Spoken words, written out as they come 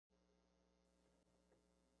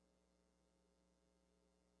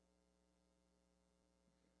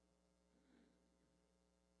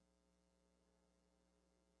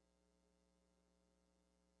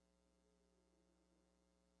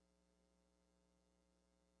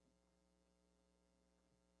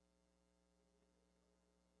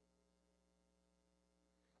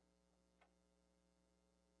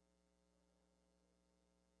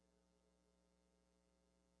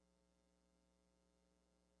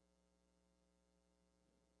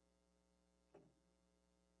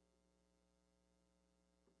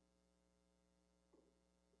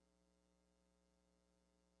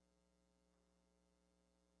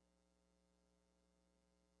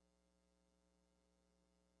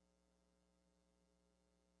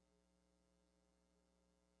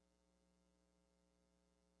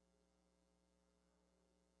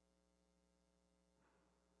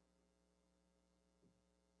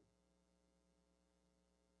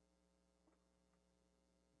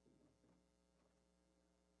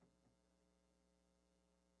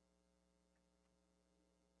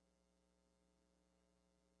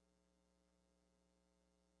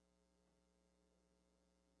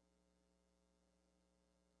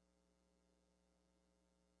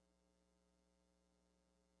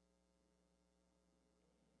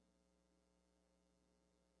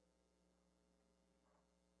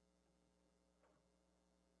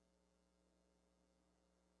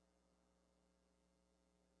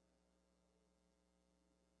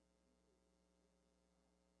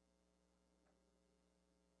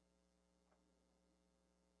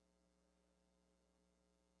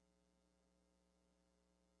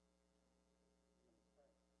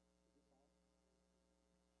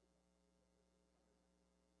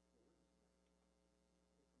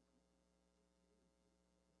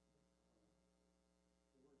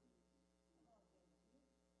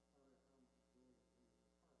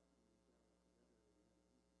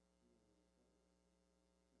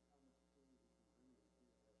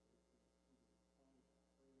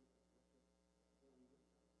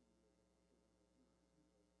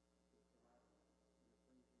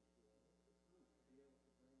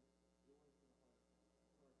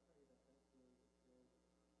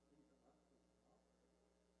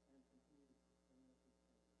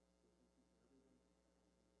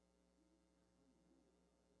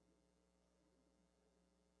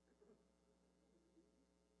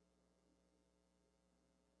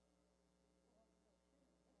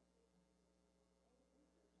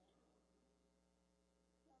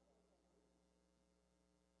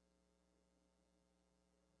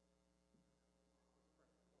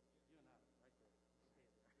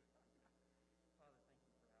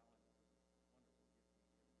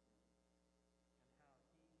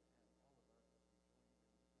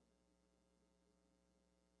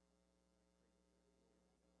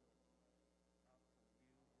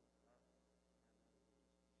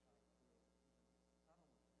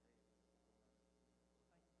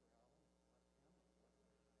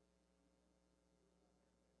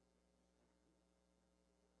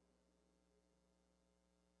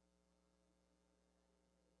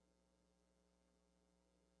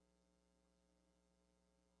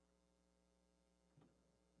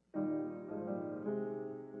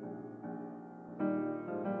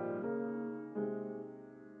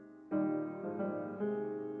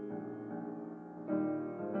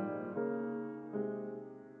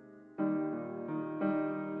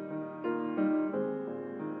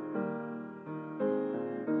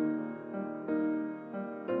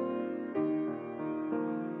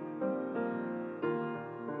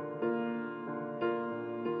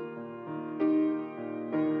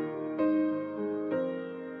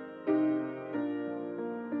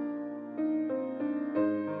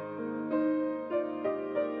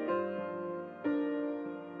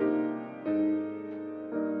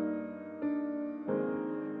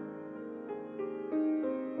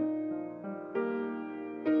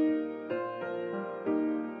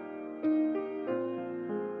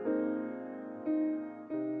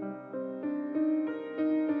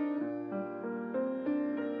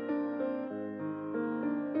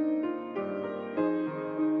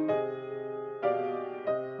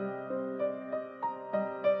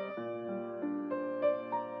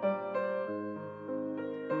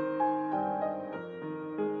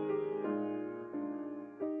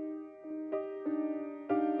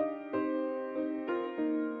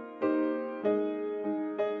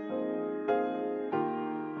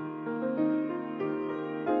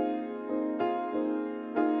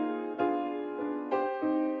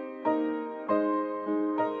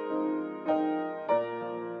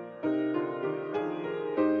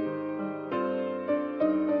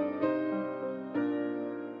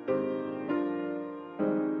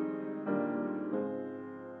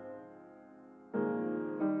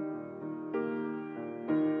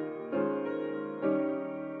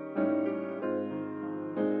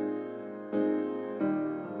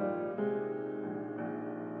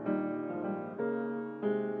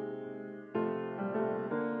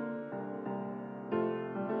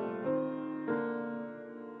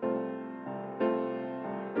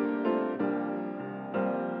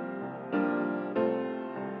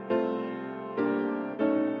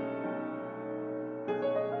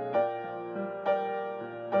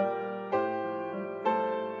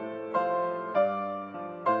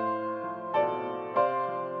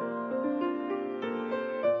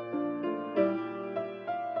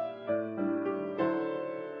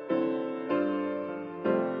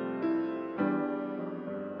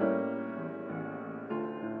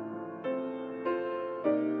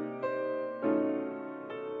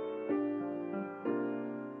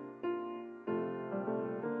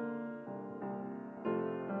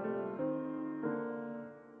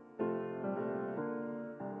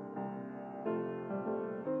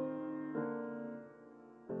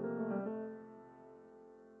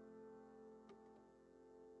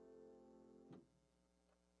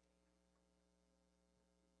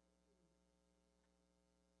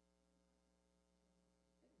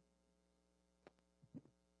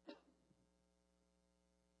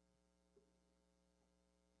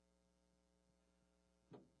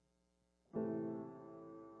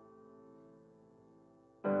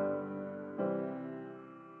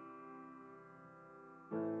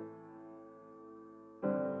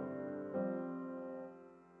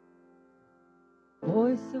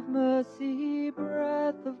Voice of mercy,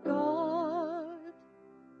 breath of God,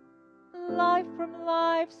 life from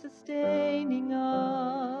life sustaining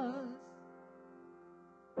us,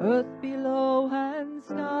 earth below and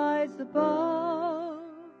skies above,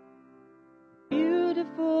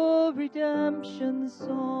 beautiful redemption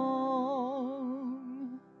song.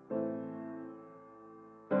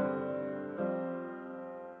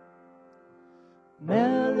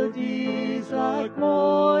 Melodies like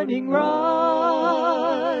morning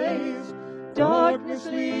rise, darkness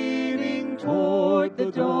leading toward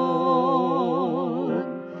the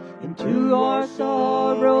dawn. Into our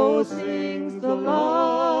sorrow sings the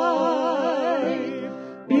light,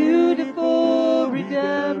 beautiful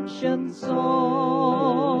redemption song.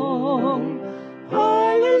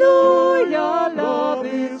 Hallelujah, love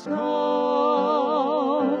is come.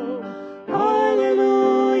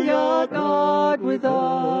 Hallelujah, God with us.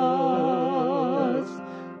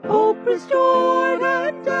 Hope restored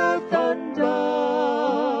and death undone.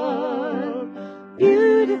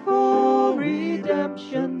 Beautiful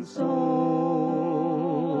redemption song.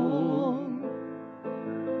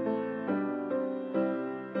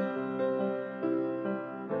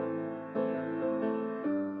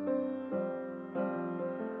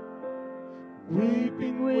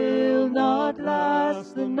 Weeping will not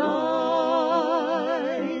last the night,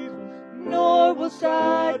 nor will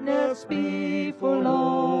sadness be for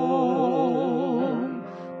long.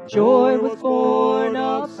 Joy was born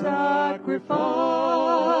of sacrifice,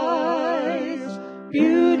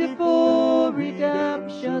 beautiful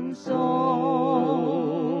redemption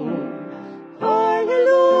song.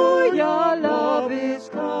 Hallelujah, love is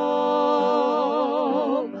come.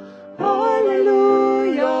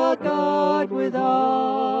 Hallelujah, God with us.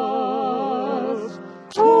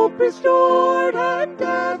 Hope restored and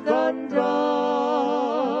death undone.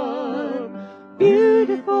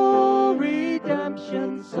 Beautiful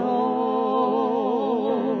redemption song.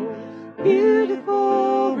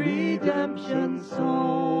 Beautiful redemption song.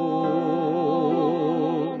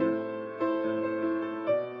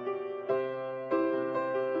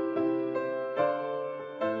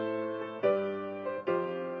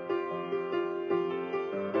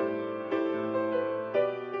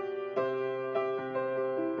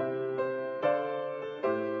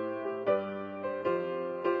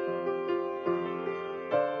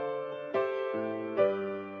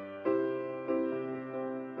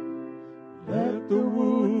 Let the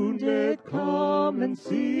wounded come and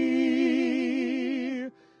see,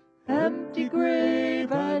 empty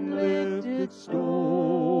grave and lifted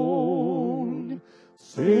stone,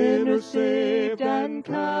 sinners saved and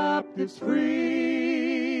captives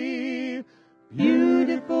free,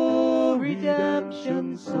 beautiful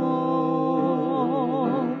redemption song.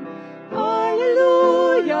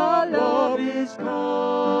 Hallelujah, love is come.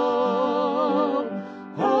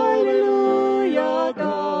 Hallelujah,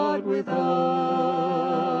 God with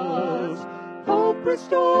us. Hope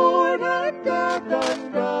restored and death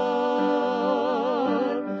undone.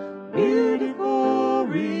 Beautiful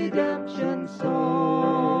redemption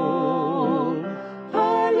song.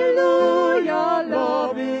 Hallelujah,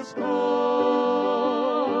 love is come.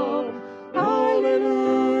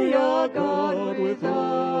 Hallelujah, God with us.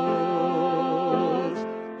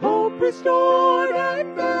 Hope restored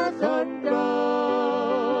and death undone.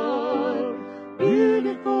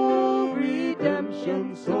 Beautiful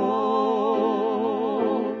redemption song.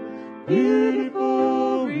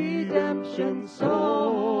 Beautiful redemption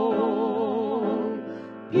song.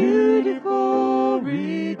 Beautiful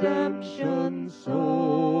redemption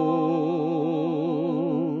song.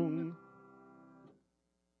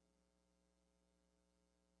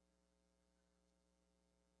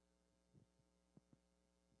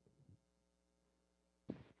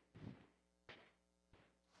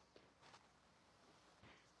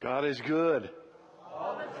 God is good.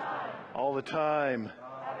 All the time. All the time.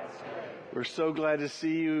 God is good. We're so glad to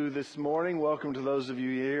see you this morning. Welcome to those of you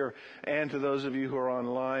here and to those of you who are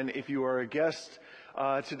online. If you are a guest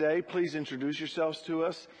today, please introduce yourselves to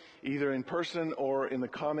us, either in person or in the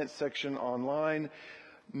comments section online.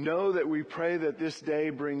 Know that we pray that this day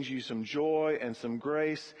brings you some joy and some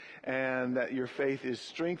grace, and that your faith is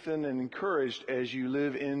strengthened and encouraged as you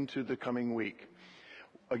live into the coming week.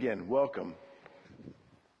 Again, welcome.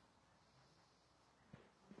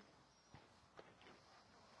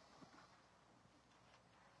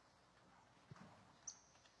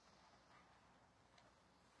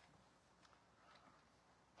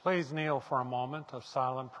 Please kneel for a moment of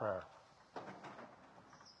silent prayer.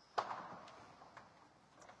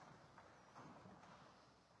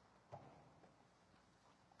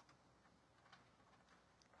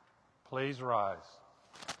 Please rise.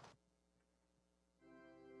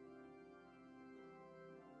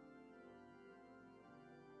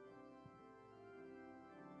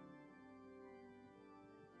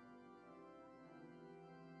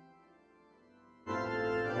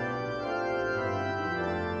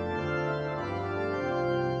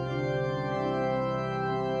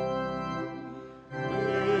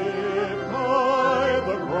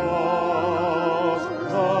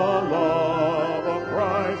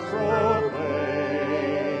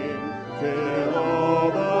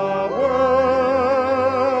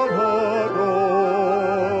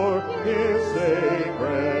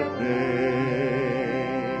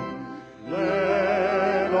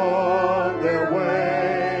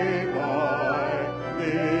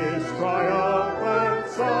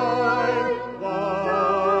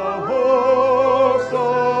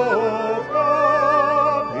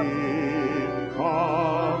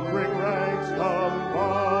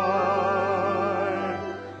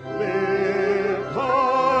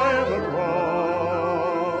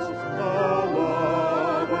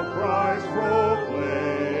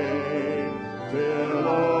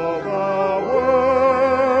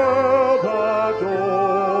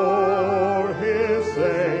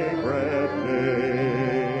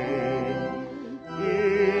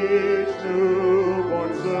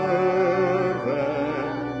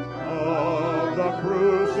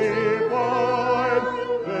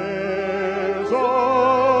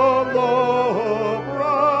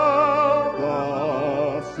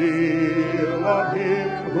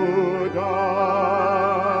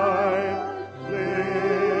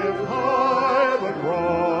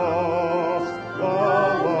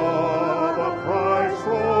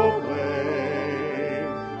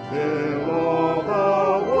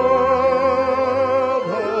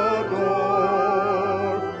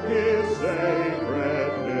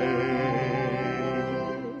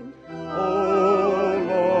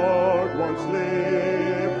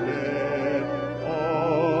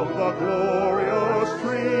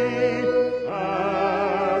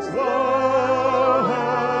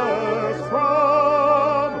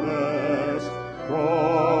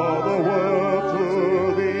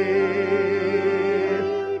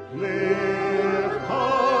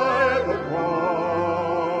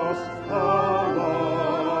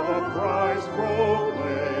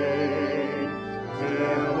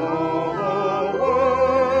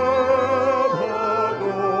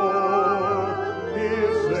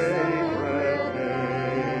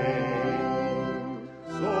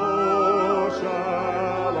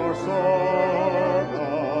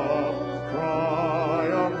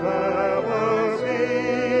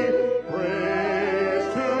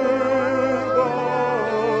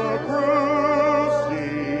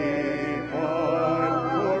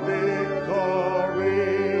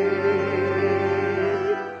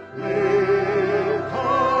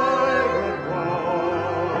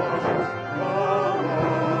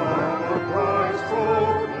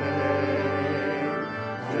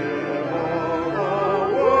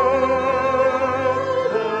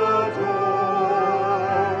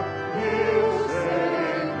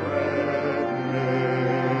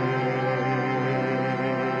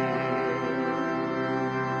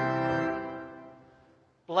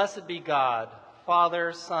 blessed be God,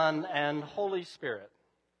 Father, Son, and Holy Spirit.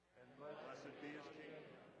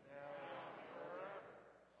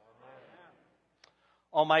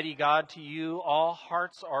 Almighty God, to you all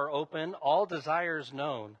hearts are open, all desires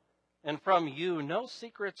known, and from you no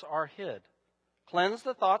secrets are hid. Cleanse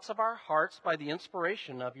the thoughts of our hearts by the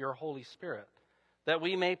inspiration of your Holy Spirit, that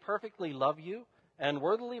we may perfectly love you and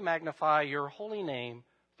worthily magnify your holy name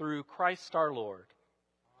through Christ our Lord.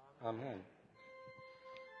 Amen.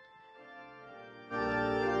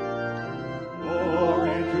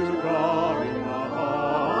 Glory to God in the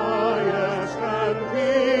highest, and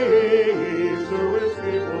peace to his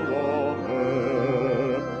people on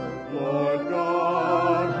earth. Lord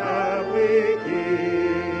God, heavenly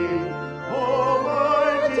King,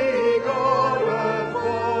 almighty God and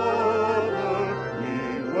Father, we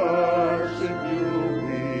worship you,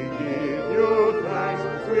 we give you thanks,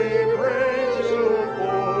 we praise you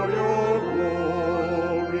for your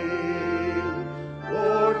glory.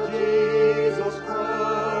 Lord Jesus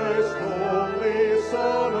Christ, only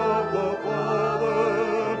Son of the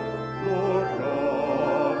Father, Lord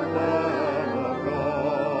God, Lamb of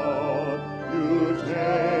God, you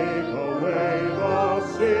take away the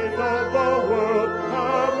sin of the world,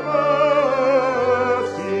 have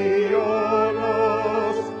mercy on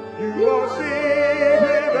us. You are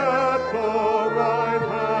seated at the right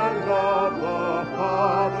hand of the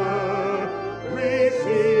Father.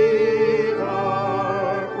 Receive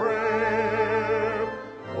our prayer.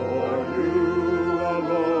 For you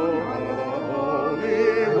alone are the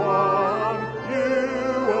Holy One. You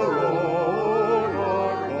alone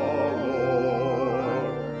are the Lord.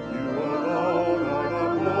 You alone are the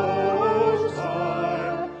Most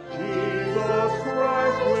High. Jesus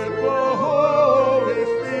Christ with the Holy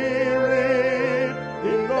Spirit,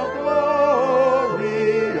 in the glory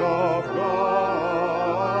of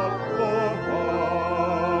God the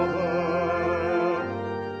Father.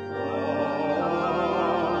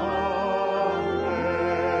 Amen.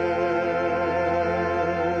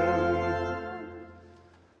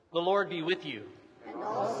 The Lord be with you. And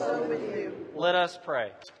also with you. Let us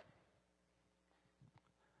pray.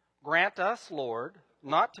 Grant us, Lord,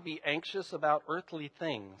 not to be anxious about earthly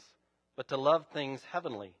things, but to love things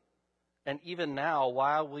heavenly. And even now,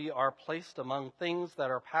 while we are placed among things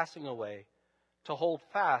that are passing away, to hold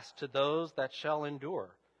fast to those that shall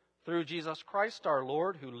endure. Through Jesus Christ our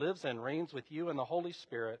Lord, who lives and reigns with you in the Holy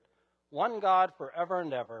Spirit, one God forever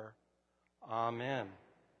and ever. Amen.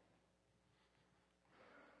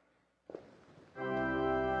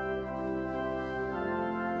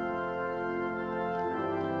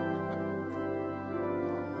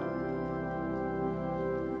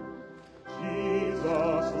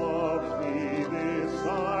 Jesus loves me, this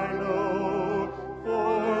I know,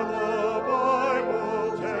 for the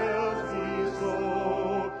Bible tells me so.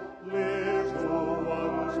 Little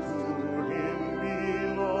ones to him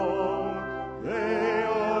belong. They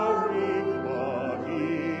are weak, but he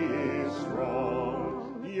is strong.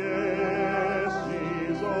 Yes,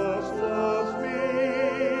 Jesus loves me.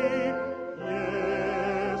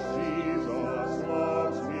 Yes, Jesus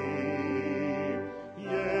loves me.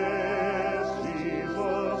 Yes,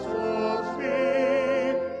 Jesus loves me.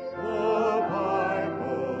 The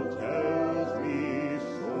Bible tells me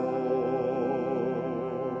so.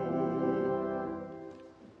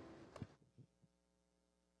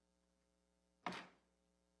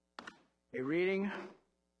 A reading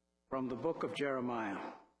from the book of Jeremiah.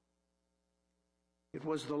 It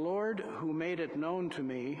was the Lord who made it known to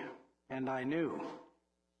me, and I knew.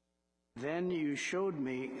 Then you showed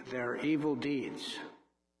me their evil deeds.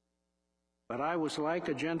 But I was like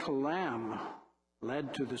a gentle lamb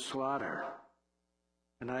led to the slaughter,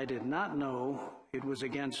 and I did not know it was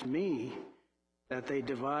against me that they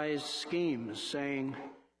devised schemes, saying,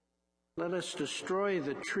 "Let us destroy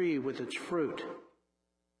the tree with its fruit.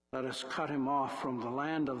 Let us cut him off from the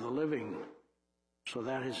land of the living, so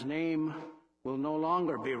that his name will no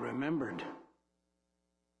longer be remembered."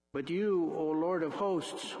 But you, O Lord of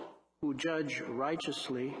hosts, who judge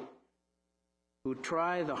righteously, who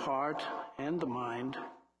try the heart and the mind,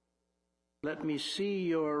 let me see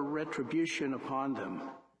your retribution upon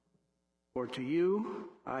them. For to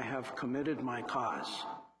you I have committed my cause.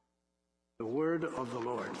 The word of the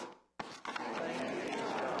Lord.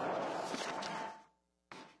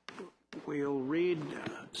 We'll read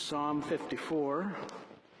Psalm 54,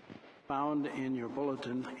 found in your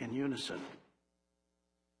bulletin in unison.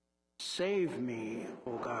 Save me,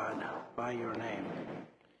 O God, by your name.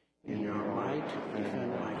 In your might,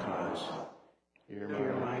 defend my cause. Hear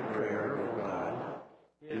my prayer, O God.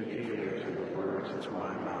 Give ear to the words of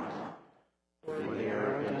my mouth. For the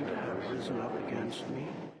arrogant have risen up against me,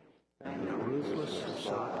 and the ruthless have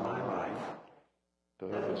sought my life.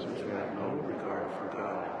 Those who have no regard for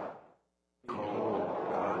God. Behold,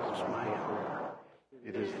 God is my helper.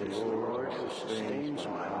 It is the Lord who sustains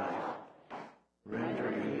my life.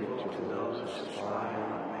 Render evil to those who spy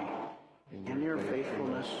on me. In your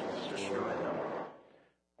faithfulness, destroy them.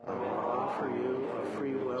 I will offer you a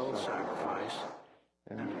free will sacrifice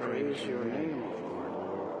and praise your name, O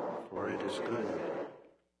Lord, for it is good.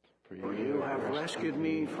 For you have rescued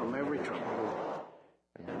me from every trouble,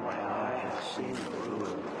 and my eye hath seen the ruin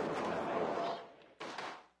of my foes.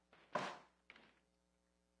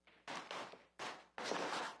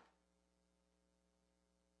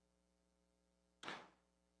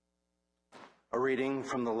 A reading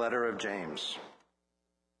from the letter of James.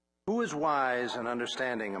 Who is wise and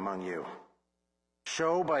understanding among you?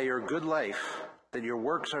 Show by your good life that your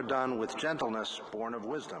works are done with gentleness born of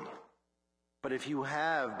wisdom. But if you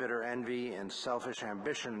have bitter envy and selfish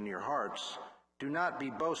ambition in your hearts, do not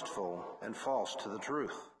be boastful and false to the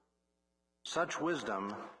truth. Such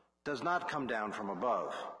wisdom does not come down from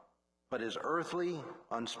above, but is earthly,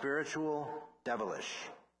 unspiritual, devilish.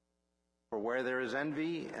 For where there is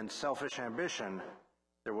envy and selfish ambition,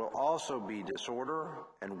 there will also be disorder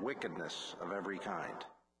and wickedness of every kind.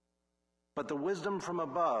 But the wisdom from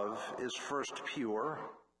above is first pure,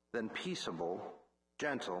 then peaceable,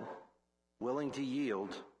 gentle, willing to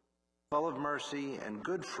yield, full of mercy and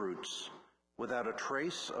good fruits, without a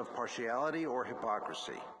trace of partiality or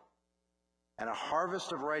hypocrisy. And a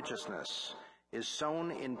harvest of righteousness is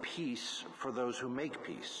sown in peace for those who make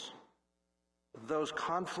peace. Those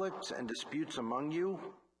conflicts and disputes among you,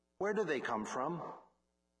 where do they come from?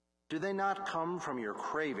 Do they not come from your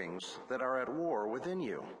cravings that are at war within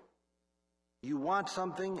you? You want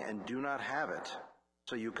something and do not have it,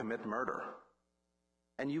 so you commit murder.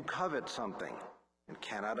 And you covet something and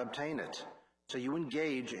cannot obtain it, so you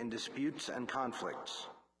engage in disputes and conflicts.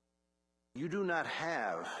 You do not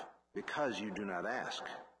have because you do not ask.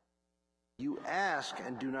 You ask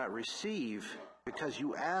and do not receive because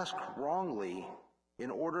you ask wrongly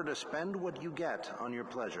in order to spend what you get on your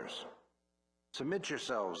pleasures. Submit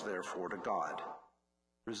yourselves, therefore, to God.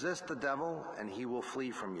 Resist the devil, and he will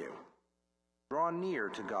flee from you. Draw near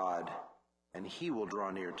to God, and he will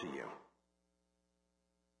draw near to you.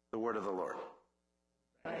 The word of the Lord.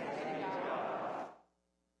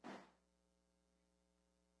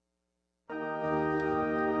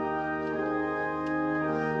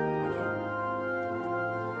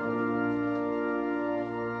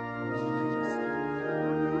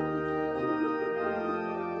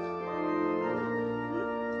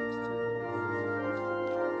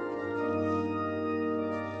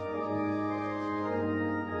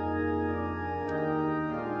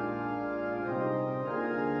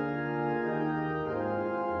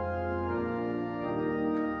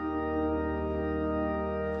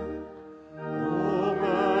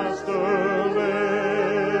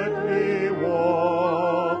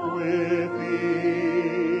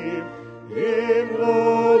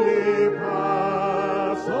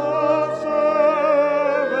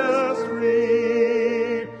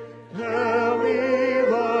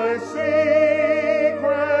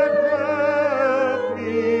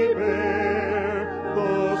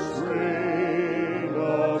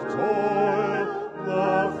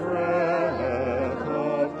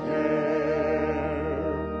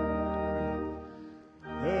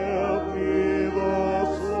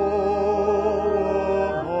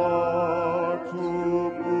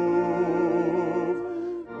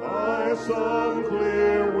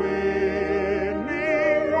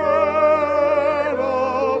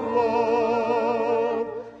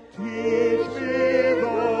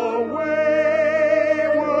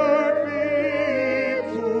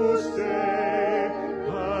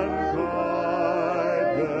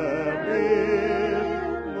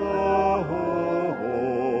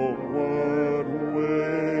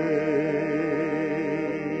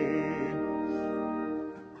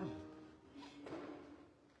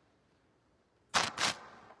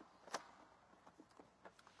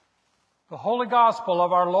 The Holy Gospel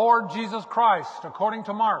of our Lord Jesus Christ, according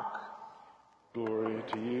to Mark. Glory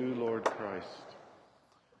to you, Lord Christ.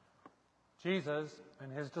 Jesus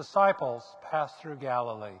and his disciples passed through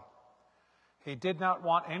Galilee. He did not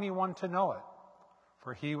want anyone to know it,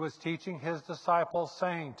 for he was teaching his disciples,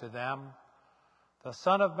 saying to them, "The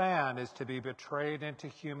Son of Man is to be betrayed into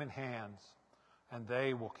human hands, and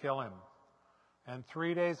they will kill him. And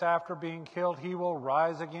 3 days after being killed, he will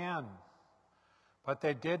rise again." But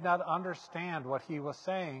they did not understand what he was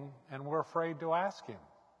saying and were afraid to ask him.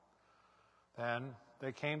 Then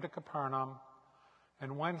they came to Capernaum,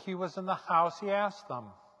 and when he was in the house, he asked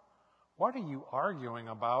them, "What are you arguing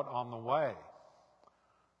about on the way?"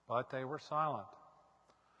 But they were silent.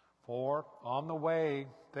 For on the way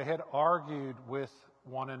they had argued with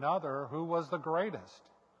one another who was the greatest.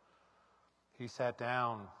 He sat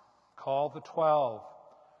down, called the 12,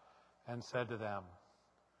 and said to them,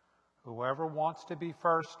 "Whoever wants to be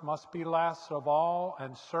first must be last of all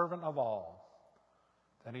and servant of all."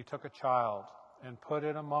 Then he took a child and put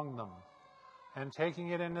it among them, and taking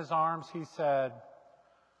it in his arms, he said,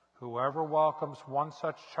 "Whoever welcomes one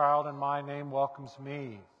such child in my name welcomes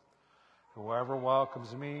me. Whoever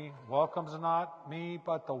welcomes me welcomes not me,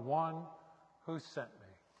 but the one who sent me."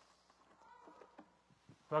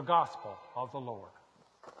 The Gospel of the Lord.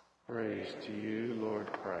 Praise to you,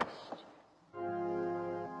 Lord Christ.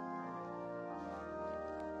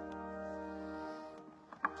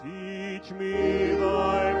 Teach me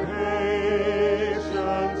thy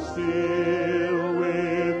patience still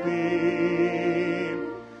with thee,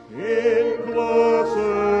 in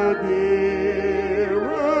closer,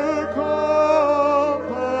 dearer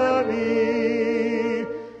company,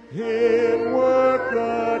 in work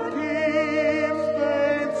that keeps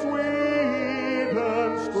faith sweet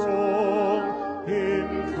and strong,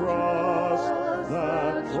 in trust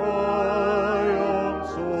that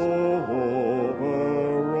triumphs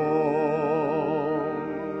over wrong,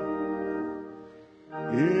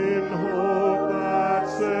 in hope that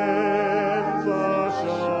sends a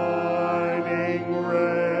shining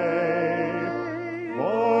ray,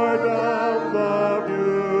 far down the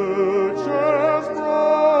future's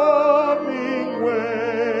broadening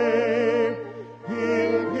way,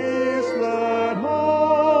 in peace that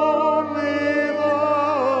only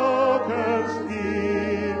thou canst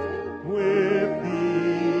give, with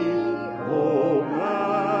thee, O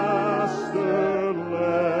Master,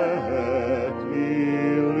 let me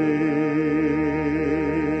live.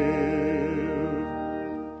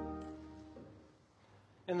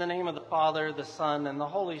 In the name of the Father, the Son, and the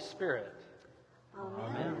Holy Spirit.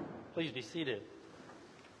 Amen. Please be seated.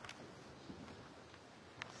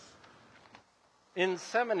 In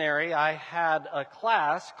seminary, I had a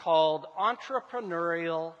class called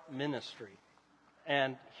Entrepreneurial Ministry.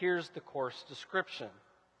 And here's the course description.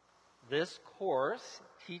 This course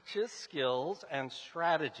teaches skills and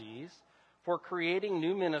strategies for creating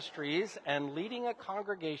new ministries and leading a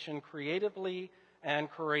congregation creatively and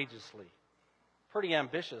courageously. Pretty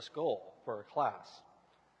ambitious goal for a class.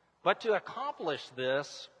 But to accomplish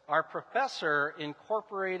this, our professor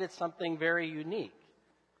incorporated something very unique.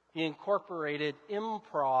 He incorporated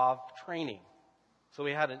improv training. So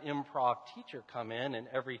we had an improv teacher come in, and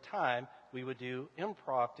every time we would do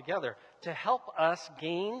improv together to help us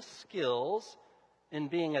gain skills in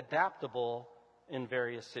being adaptable in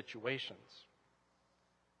various situations.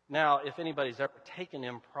 Now, if anybody's ever taken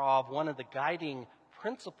improv, one of the guiding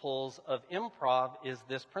principles of improv is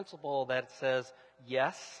this principle that says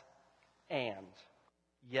yes and.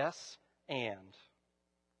 Yes and.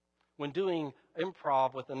 When doing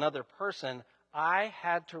improv with another person, I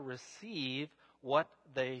had to receive what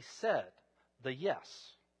they said, the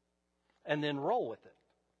yes, and then roll with it,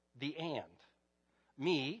 the and.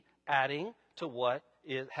 Me adding to what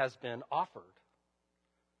has been offered.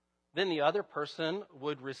 Then the other person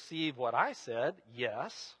would receive what I said,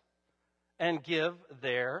 yes, and give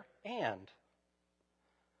their and.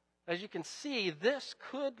 As you can see, this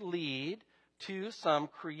could lead to some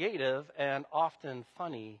creative and often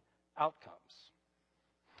funny outcomes.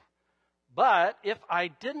 But if I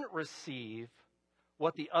didn't receive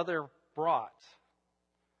what the other brought,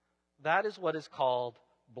 that is what is called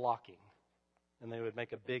blocking. And they would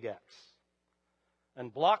make a big X.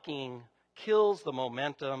 And blocking kills the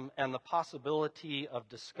momentum and the possibility of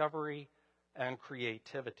discovery and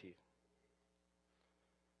creativity.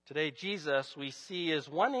 Today, Jesus, we see, is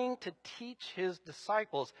wanting to teach his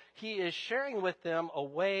disciples. He is sharing with them a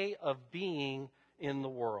way of being in the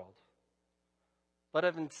world. But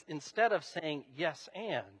instead of saying yes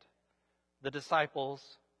and, the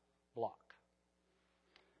disciples block.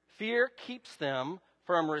 Fear keeps them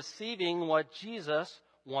from receiving what Jesus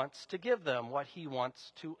wants to give them, what he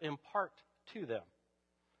wants to impart to them.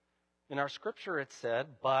 In our scripture it said,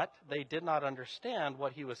 but they did not understand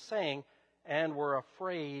what he was saying and were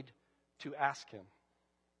afraid to ask him.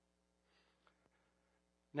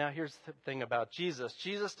 Now here's the thing about Jesus.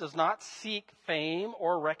 Jesus does not seek fame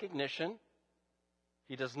or recognition.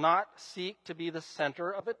 He does not seek to be the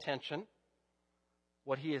center of attention.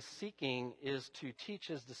 What he is seeking is to teach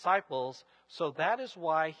his disciples, so that is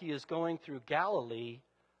why he is going through Galilee,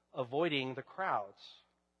 avoiding the crowds.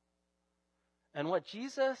 And what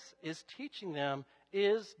Jesus is teaching them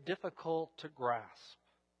is difficult to grasp.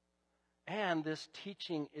 And this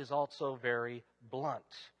teaching is also very blunt.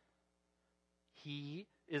 He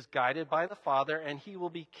is guided by the Father, and he will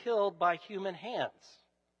be killed by human hands.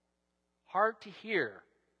 Hard to hear,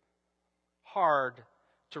 hard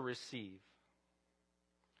to receive.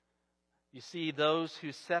 You see, those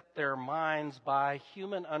who set their minds by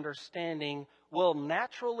human understanding will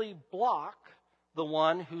naturally block the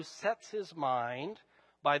one who sets his mind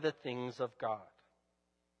by the things of God.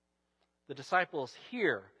 The disciples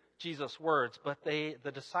hear Jesus' words, but the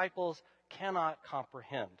disciples cannot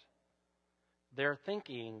comprehend. Their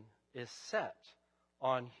thinking is set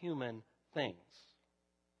on human things.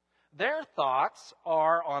 Their thoughts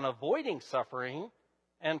are on avoiding suffering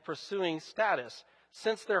and pursuing status.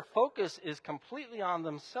 Since their focus is completely on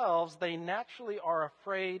themselves, they naturally are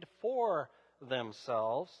afraid for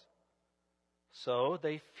themselves. So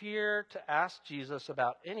they fear to ask Jesus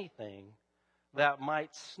about anything that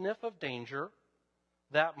might sniff of danger,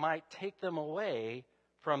 that might take them away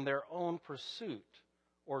from their own pursuit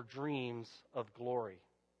or dreams of glory.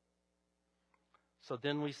 So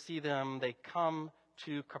then we see them, they come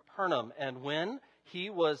to Capernaum, and when he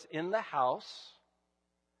was in the house,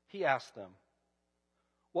 he asked them,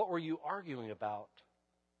 "What were you arguing about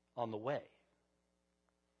on the way?"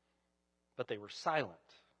 But they were silent.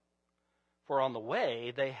 For on the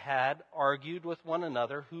way they had argued with one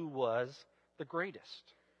another who was the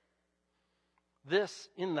greatest. This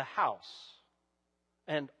in the house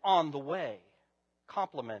and on the way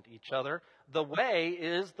complement each other. The way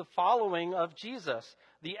is the following of Jesus,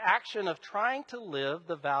 the action of trying to live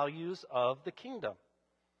the values of the kingdom.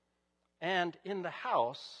 And in the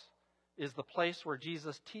house is the place where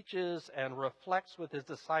Jesus teaches and reflects with his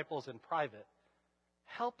disciples in private,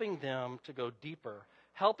 helping them to go deeper,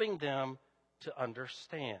 helping them to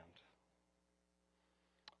understand.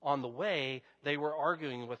 On the way, they were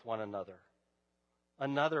arguing with one another,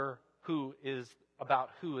 who is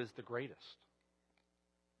the greatest.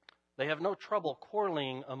 They have no trouble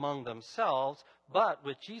quarreling among themselves, but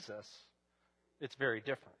with Jesus, it's very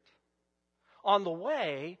different. On the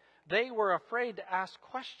way, they were afraid to ask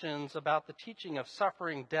questions about the teaching of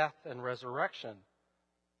suffering, death, and resurrection.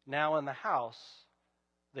 Now in the house,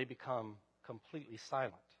 they become completely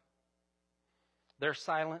silent. Their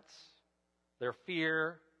silence, their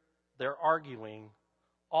fear, their arguing,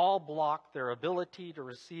 all block their ability to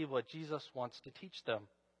receive what Jesus wants to teach them.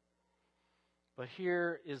 But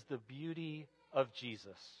here is the beauty of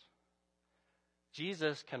Jesus.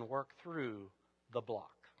 Jesus can work through the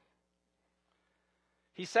block.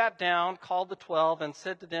 He sat down, called the 12, and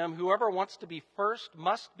said to them, "Whoever wants to be first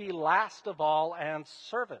must be last of all and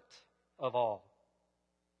servant of all."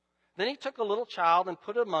 Then he took a little child and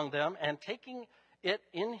put it among them, and taking it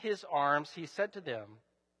in his arms, he said to them,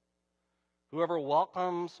 "Whoever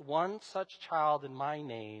welcomes one such child in my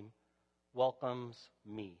name welcomes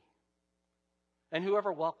me. And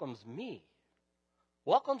whoever welcomes me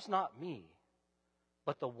welcomes not me,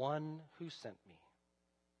 but the one who sent me."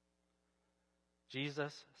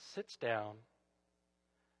 Jesus sits down,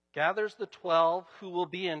 gathers the 12 who will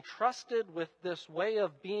be entrusted with this way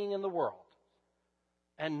of being in the world.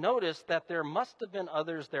 And notice that there must have been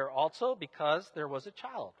others there also, because there was a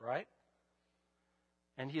child, right?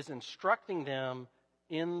 And he's instructing them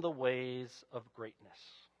in the ways of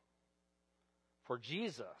greatness. For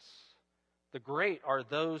Jesus, the great are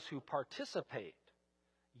those who participate,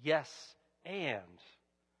 yes, and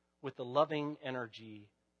with the loving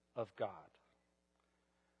energy of God.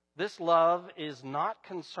 This love is not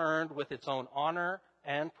concerned with its own honor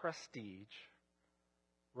and prestige.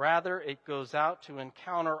 Rather, it goes out to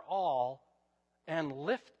encounter all and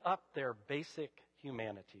lift up their basic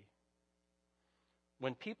humanity.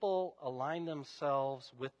 When people align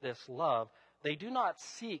themselves with this love, they do not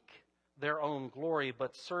seek their own glory,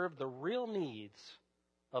 but serve the real needs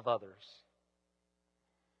of others.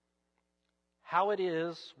 How it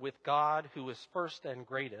is with God, who is first and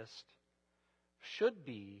greatest, should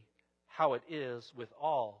be how it is with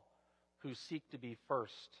all who seek to be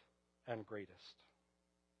first and greatest.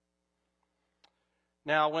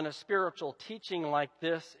 Now, when a spiritual teaching like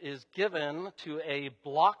this is given to a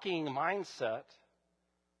blocking mindset,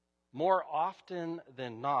 more often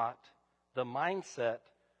than not, the mindset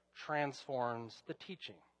transforms the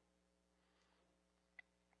teaching.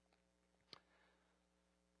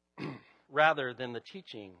 Rather than the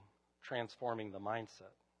teaching transforming the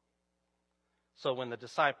mindset. So when the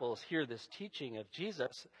disciples hear this teaching of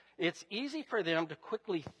Jesus, it's easy for them to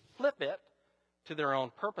quickly flip it to their own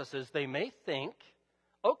purposes. They may think,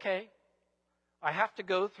 okay, I have to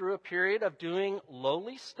go through a period of doing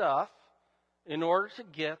lowly stuff in order to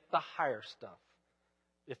get the higher stuff.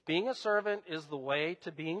 If being a servant is the way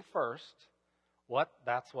to being first,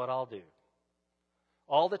 that's what I'll do.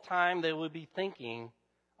 All the time they would be thinking,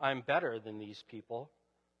 I'm better than these people.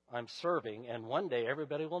 I'm serving, and one day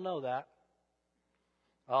everybody will know that.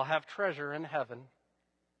 I'll have treasure in heaven.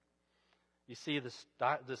 You see, the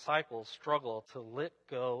disciples struggle to let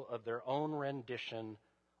go of their own rendition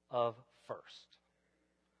of first.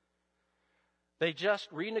 They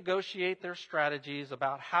just renegotiate their strategies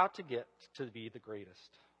about how to get to be the greatest.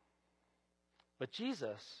 But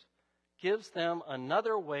Jesus gives them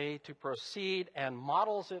another way to proceed and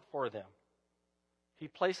models it for them. He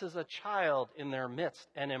places a child in their midst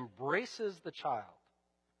and embraces the child.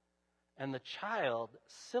 And the child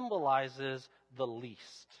symbolizes the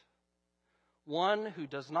least. One who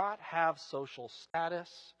does not have social status,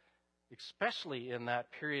 especially in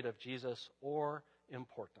that period of Jesus, or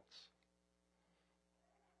importance.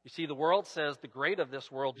 You see, the world says the great of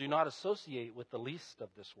this world do not associate with the least of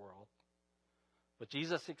this world. But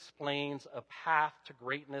Jesus explains a path to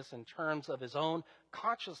greatness in terms of his own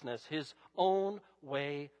consciousness, his own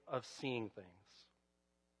way of seeing things.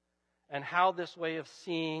 And how this way of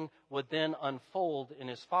seeing would then unfold in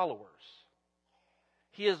his followers.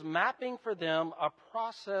 He is mapping for them a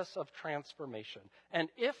process of transformation. And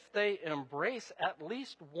if they embrace at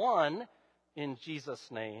least one in Jesus'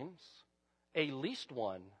 names, a least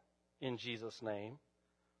one in Jesus' name,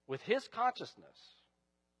 with his consciousness,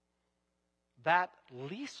 that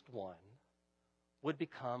least one would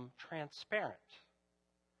become transparent,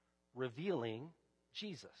 revealing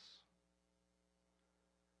Jesus.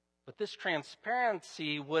 But this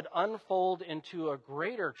transparency would unfold into a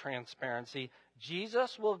greater transparency.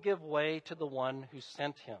 Jesus will give way to the one who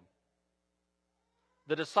sent him.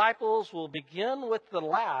 The disciples will begin with the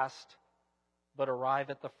last, but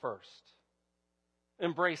arrive at the first.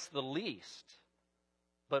 Embrace the least,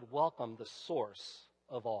 but welcome the source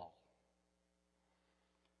of all.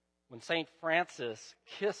 When St. Francis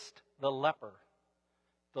kissed the leper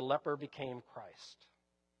became Christ.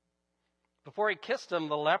 Before he kissed him,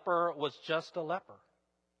 the leper was just a leper.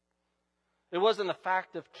 It wasn't the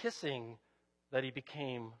fact of kissing that he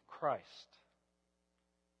became Christ.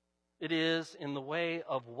 It is in the way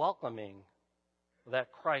of welcoming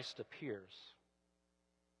that Christ appears.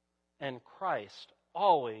 And Christ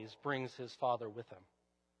always brings his Father with him.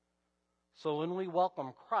 So when we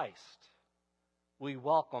welcome Christ, we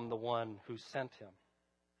welcome the one who sent him.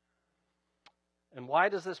 And why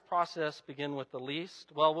does this process begin with the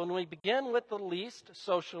least? Well, when we begin with the least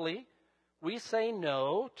socially, we say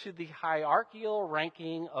no to the hierarchical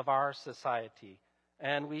ranking of our society,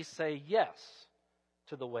 and we say yes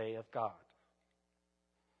to the way of God.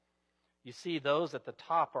 You see, those at the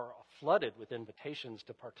top are flooded with invitations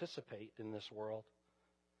to participate in this world,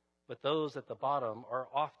 but those at the bottom are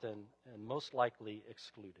often and most likely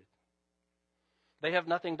excluded. They have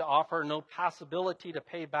nothing to offer, no possibility to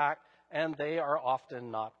pay back, and they are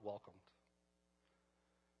often not welcomed.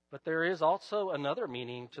 But there is also another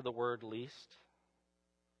meaning to the word least.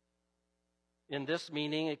 In this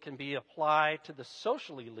meaning, it can be applied to the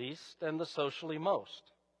socially least and the socially most.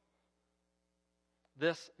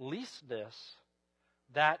 This leastness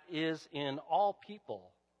that is in all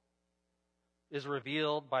people is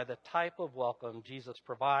revealed by the type of welcome Jesus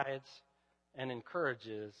provides and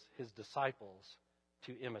encourages his disciples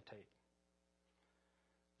to imitate.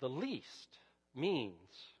 The least means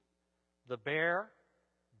the bare,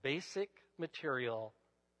 basic material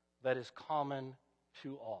that is common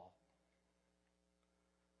to all.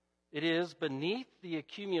 It is beneath the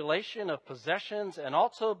accumulation of possessions and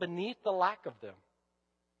also beneath the lack of them.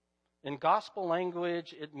 In gospel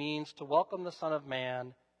language, it means to welcome the Son of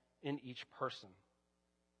Man in each person.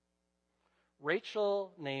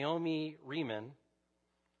 Rachel Naomi Riemann,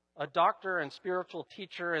 a doctor and spiritual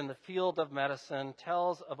teacher in the field of medicine,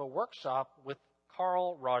 tells of a workshop with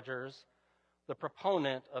Carl Rogers, the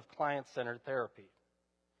proponent of client-centered therapy.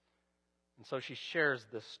 And so she shares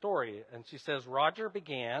this story, and she says, Roger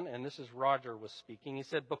began, and this is Roger was speaking, he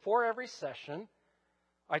said, before every session,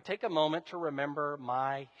 I take a moment to remember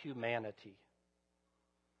my humanity.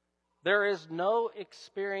 There is no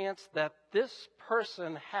experience that this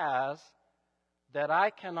person has that I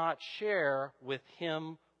cannot share with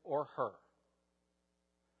him or her.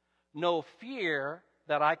 No fear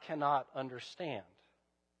that I cannot understand.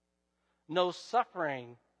 No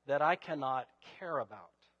suffering that I cannot care about.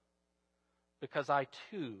 Because I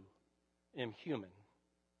too am human.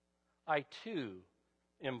 I too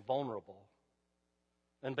am vulnerable.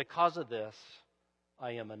 And because of this,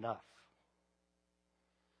 I am enough.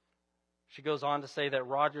 She goes on to say that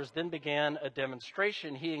Rogers then began a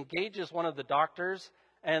demonstration. He engages one of the doctors,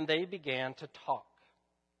 and they began to talk.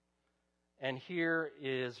 And here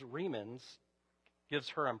is Riemann's, gives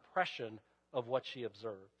her impression of what she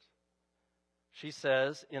observed. She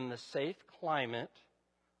says, in the safe climate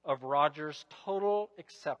of Roger's total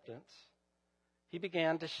acceptance, he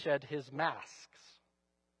began to shed his masks,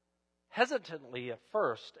 hesitantly at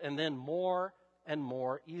first, and then more and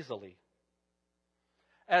more easily.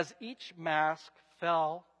 As each mask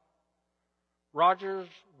fell, Rogers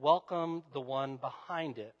welcomed the one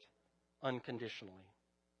behind it unconditionally,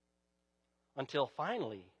 until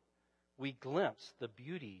finally we glimpsed the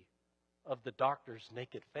beauty of the doctor's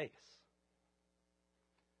naked face.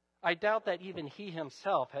 I doubt that even he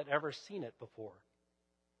himself had ever seen it before.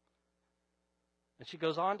 And she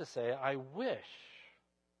goes on to say, I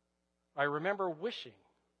remember wishing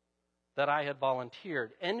that I had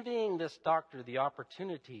volunteered, envying this doctor the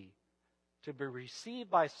opportunity to be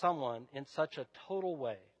received by someone in such a total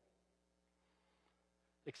way.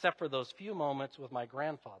 Except for those few moments with my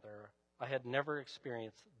grandfather, I had never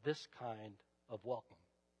experienced this kind of welcome.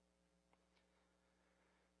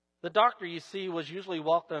 The doctor, you see, was usually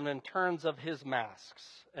welcomed in terms of his masks.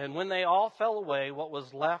 And when they all fell away, what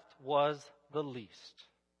was left was the least,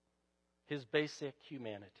 his basic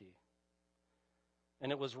humanity.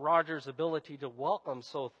 And it was Roger's ability to welcome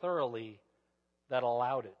so thoroughly that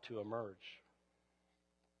allowed it to emerge.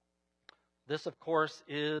 This, of course,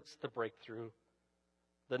 is the breakthrough.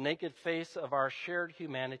 The naked face of our shared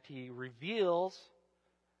humanity reveals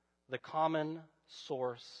the common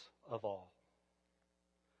source of all.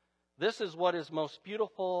 This is what is most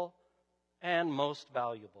beautiful and most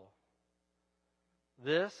valuable.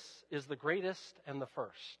 This is the greatest and the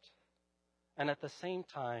first, and at the same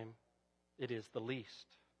time, it is the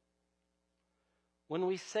least. When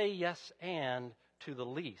we say yes and to the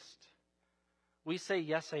least, we say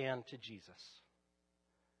yes and to Jesus.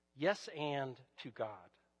 Yes and to God.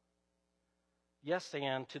 Yes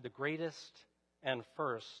and to the greatest and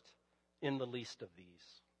first in the least of these.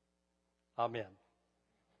 Amen.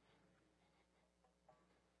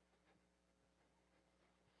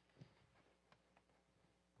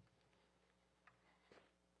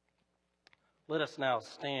 Let us now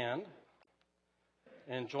stand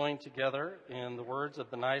and join together in the words of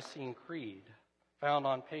the Nicene Creed, found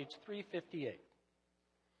on page 358.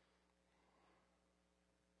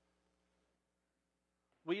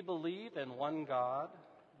 We believe in one God,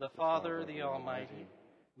 the Father, the Almighty,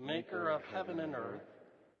 maker of heaven and earth,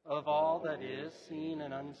 of all that is seen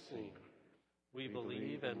and unseen. We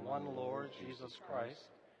believe in one Lord Jesus Christ,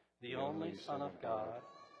 the only Son of God,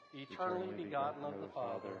 eternally begotten of the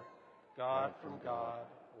Father, God from God,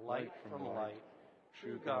 light from light,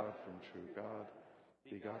 true God from true God,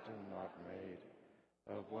 begotten, not made,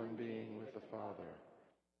 of one being with the Father.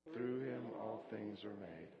 Through him all things are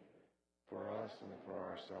made. For us and for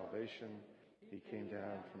our salvation, he came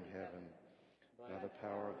down from heaven. By the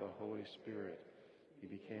power of the Holy Spirit, he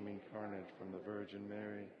became incarnate from the Virgin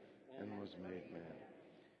Mary and was made man.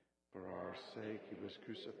 For our sake, he was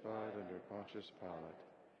crucified under Pontius Pilate.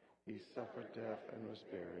 He suffered death and was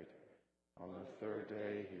buried. On the third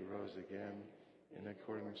day, he rose again in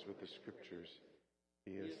accordance with the Scriptures.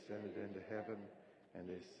 He ascended into heaven and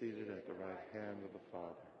is seated at the right hand of the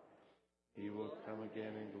Father. He will come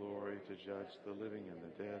again in glory to judge the living and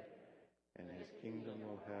the dead, and his kingdom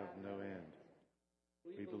will have no end.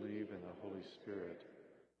 We believe in the Holy Spirit,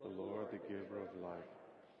 the Lord, the giver of life,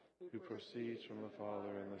 who proceeds from the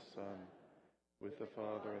Father and the Son. With the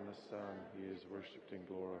Father and the Son, he is worshipped and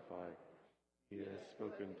glorified. He has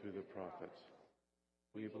spoken through the prophets.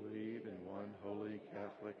 We believe in one holy,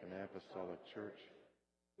 Catholic, and Apostolic Church.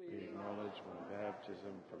 We acknowledge one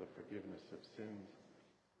baptism for the forgiveness of sins.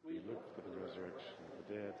 We look for the resurrection of the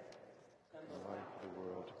dead and the life of the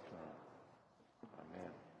world to come. Amen.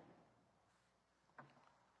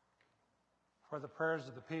 For the prayers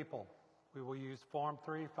of the people, we will use Form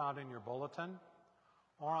 3 found in your bulletin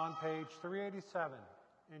or on page 387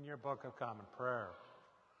 in your Book of Common Prayer.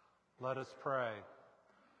 Let us pray.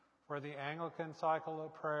 For the Anglican Cycle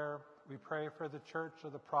of Prayer, we pray for the Church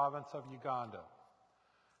of the Province of Uganda.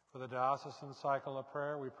 For the Diocesan Cycle of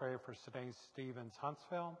Prayer, we pray for St. Stephen's,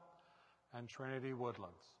 Huntsville, and Trinity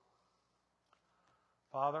Woodlands.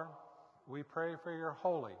 Father, we pray for your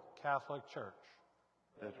holy Catholic Church,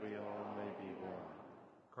 that we all may be one.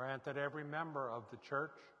 Grant that every member of the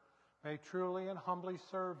Church may truly and humbly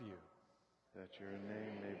serve you, that your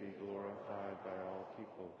name may be glorified by all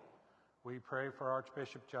people. We pray for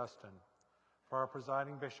Archbishop Justin, for our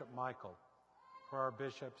presiding Bishop Michael, for our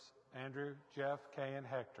bishops Andrew, Jeff, Kay, and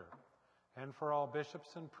Hector, and for all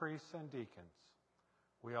bishops and priests and deacons.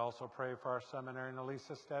 We also pray for our seminary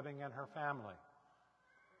Elisa Stebbing and her family,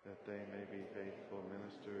 that they may be faithful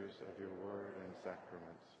ministers of your word and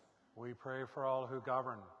sacraments. We pray for all who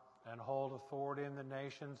govern and hold authority in the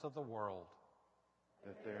nations of the world,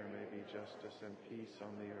 that there may be justice and peace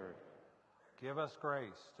on the earth. Give us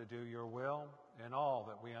grace to do your will in all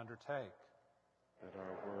that we undertake, that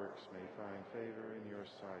our works may find favor in your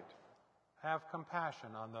sight. Have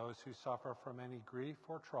compassion on those who suffer from any grief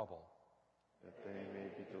or trouble, that they may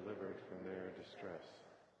be delivered from their distress.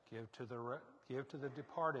 Give to the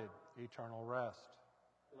departed eternal rest.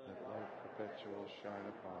 Let light perpetual shine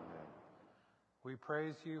upon them. We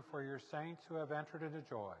praise you for your saints who have entered into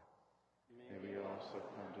joy. May we also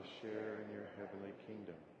come to share in your heavenly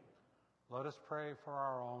kingdom. Let us pray for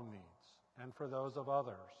our own needs and for those of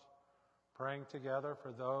others, praying together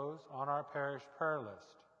for those on our parish prayer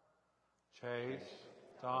list: Chase,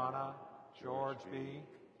 Donna, George B.,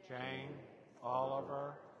 Jane,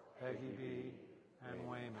 Oliver, Peggy B., and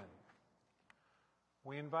Wayman.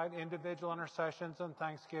 We invite individual intercessions and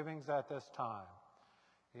thanksgivings at this time,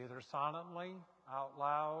 either silently, out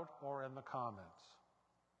loud, or in the comments.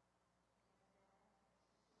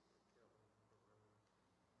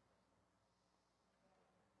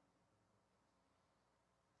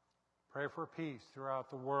 Pray for peace throughout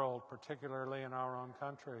the world, particularly in our own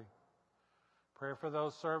country. Pray for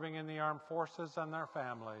those serving in the armed forces and their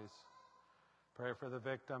families. Pray for the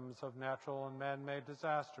victims of natural and man-made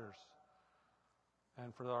disasters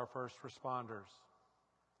and for our first responders.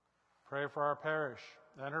 Pray for our parish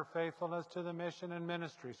and her faithfulness to the mission and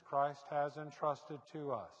ministries Christ has entrusted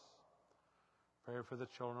to us. Pray for the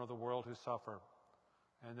children of the world who suffer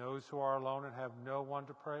and those who are alone and have no one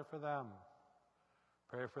to pray for them.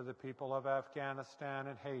 Pray for the people of Afghanistan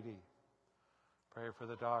and Haiti. Pray for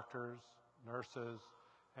the doctors, nurses,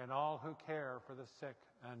 and all who care for the sick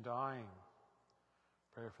and dying.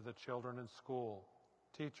 Pray for the children in school,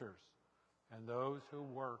 teachers, and those who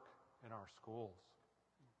work in our schools.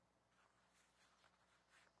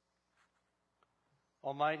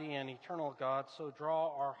 Almighty and eternal God, so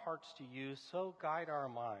draw our hearts to you, so guide our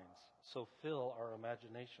minds, so fill our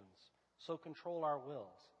imaginations, so control our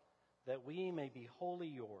wills, that we may be wholly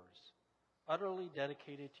yours, utterly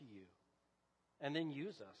dedicated to you. And then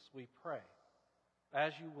use us, we pray,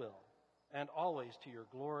 as you will, and always to your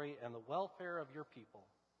glory and the welfare of your people,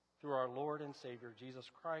 through our Lord and Savior, Jesus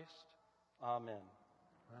Christ. Amen.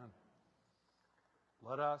 Amen.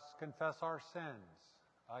 Let us confess our sins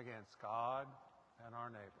against God and our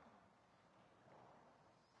neighbor.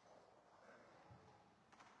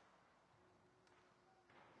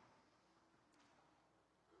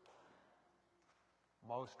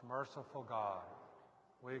 Most merciful God,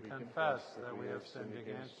 we confess that we have sinned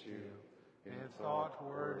against you in thought,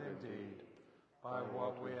 word, and deed, by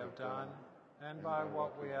what we have done and by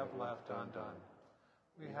what we have left undone.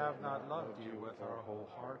 We have not loved you with our whole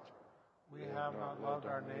heart. We have not loved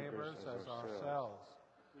our neighbors as ourselves.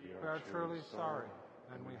 We are truly sorry,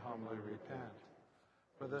 and we humbly repent.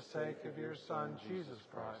 For the sake of your Son, Jesus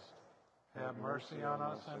Christ, have mercy on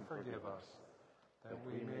us and forgive us, that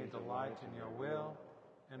we may delight in your will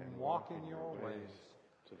and walk in your ways,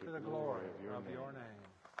 to the glory of your name.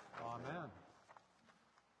 Amen.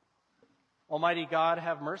 Almighty God,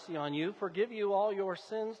 have mercy on you, forgive you all your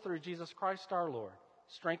sins through Jesus Christ our Lord,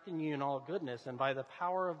 strengthen you in all goodness, and by the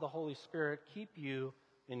power of the Holy Spirit, keep you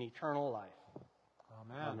in eternal life.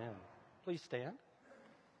 Amen. Amen. Please stand.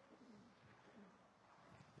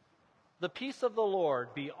 The peace of the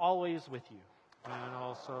Lord be always with you. And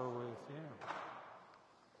also with you.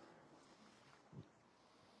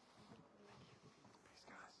 Peace,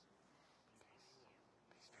 guys.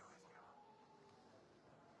 Peace be with you.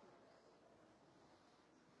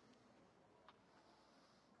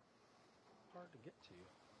 Hard to get to.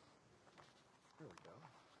 There we go.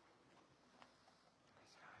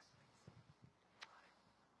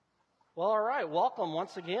 Well, all right. Welcome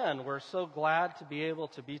once again. We're so glad to be able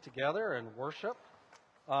to be together and worship.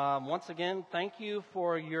 Once again, thank you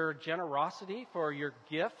for your generosity, for your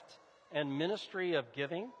gift and ministry of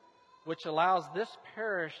giving, which allows this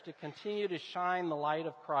parish to continue to shine the light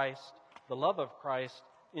of Christ, the love of Christ,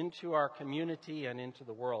 into our community and into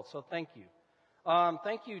the world. So thank you.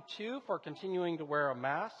 Thank you, too, for continuing to wear a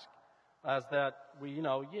mask, as that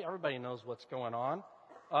everybody knows what's going on.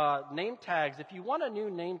 Name tags. If you want a new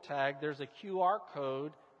name tag, there's a QR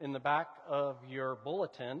code in the back of your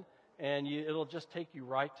bulletin, and it'll just take you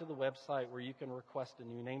right to the website where you can request a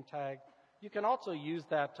new name tag. You can also use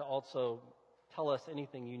that to also tell us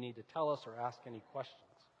anything you need to tell us or ask any questions.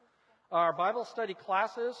 Our Bible study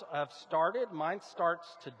classes have started. Mine starts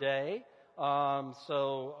today.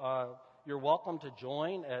 So You're welcome to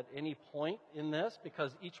join at any point in this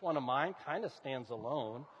because each one of mine kind of stands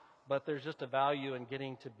alone, but there's just a value in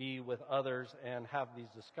getting to be with others and have these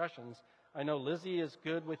discussions. I know Lizzie is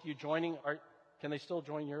good with you joining. Can they still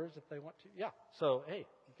join yours if they want to? Yeah. So, hey,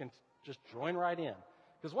 you can just join right in.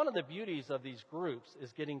 Because one of the beauties of these groups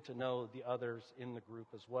is getting to know the others in the group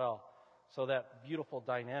as well. So that beautiful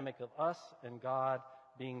dynamic of us and God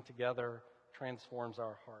being together transforms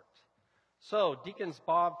our heart. So Deacon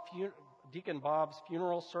Bob's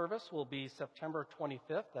funeral service will be September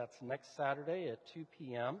 25th. That's next Saturday at 2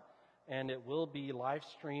 p.m. And it will be live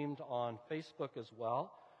streamed on Facebook as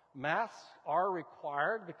well. Masks are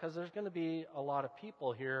required because there's going to be a lot of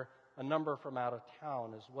people here, a number from out of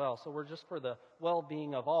town as well. So we're just for the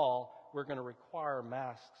well-being of all, we're going to require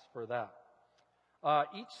masks for that.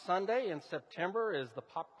 Each Sunday in September is the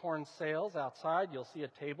popcorn sales outside. You'll see a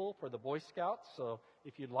table for the Boy Scouts. So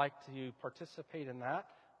if you'd like to participate in that,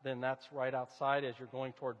 then that's right outside as you're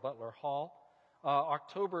going toward Butler Hall.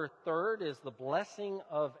 October 3rd is the Blessing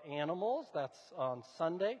of Animals. That's on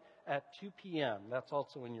Sunday at 2 p.m. That's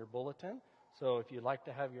also in your bulletin. So if you'd like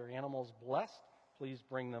to have your animals blessed, please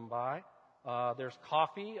bring them by. There's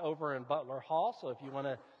coffee over in Butler Hall. So if you want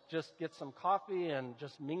to just get some coffee and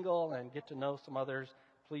just mingle and get to know some others,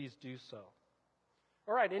 please do so.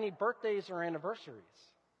 All right, any birthdays or anniversaries?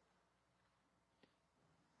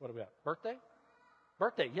 What do we got? Birthday?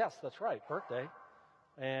 Birthday, yes, that's right, birthday.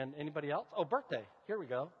 And anybody else? Oh, birthday. Here we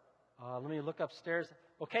go. Let me look upstairs.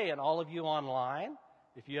 Okay, and all of you online,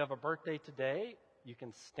 if you have a birthday today, you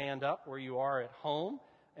can stand up where you are at home,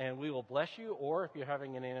 and we will bless you. Or if you're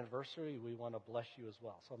having an anniversary, we want to bless you as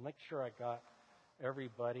well. So make sure I got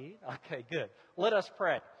everybody. Okay, good. Let us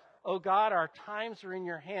pray. Oh God, our times are in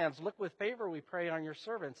your hands. Look with favor, we pray, on your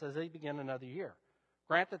servants as they begin another year.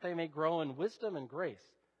 Grant that they may grow in wisdom and grace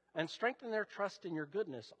and strengthen their trust in your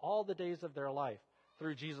goodness all the days of their life.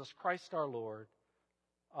 Through Jesus Christ our Lord.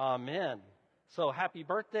 Amen. So happy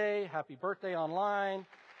birthday online.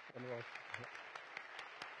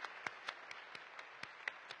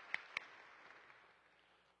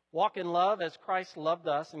 Walk in love as Christ loved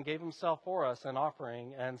us and gave himself for us, an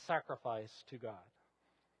offering and sacrifice to God.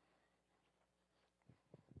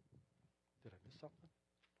 Did I miss something?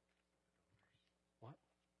 What?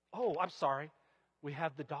 Oh, I'm sorry. We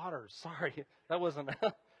have the daughters. Sorry, that wasn't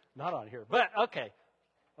not on here. But okay,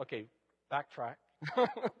 backtrack.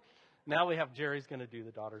 Now we have Jerry's going to do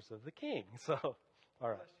the Daughters of the King. So, all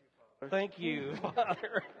right. Thank you,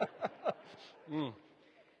 Father. How am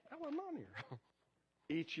I on here?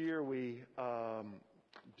 Each year we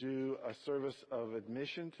do a service of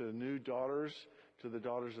admission to new daughters, to the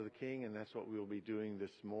Daughters of the King, and that's what we will be doing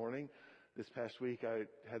this morning. This past week I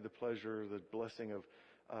had the pleasure, the blessing of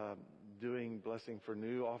doing blessing for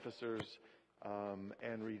new officers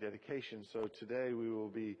and rededication. So today we will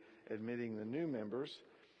be admitting the new members.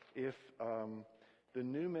 If the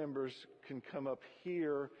new members can come up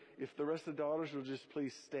here, if the rest of the daughters will just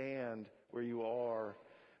please stand where you are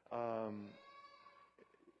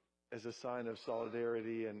as a sign of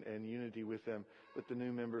solidarity and unity with them. But the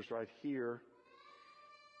new members right here.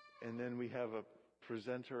 And then we have a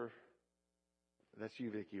presenter. That's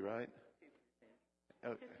you, Vicki, right?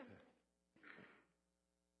 Okay.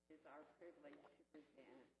 It's our privilege to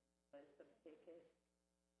present Melissa Pickett,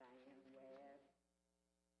 Diane Webb,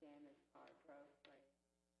 Janice Hargrove,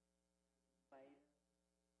 Slater,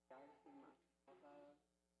 Darcy Montalvo,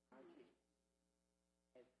 Archie,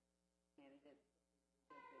 as candidates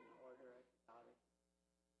in order of daughters.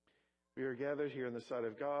 We are gathered here in the sight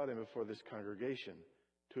of God and before this congregation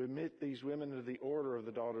to admit these women to the order of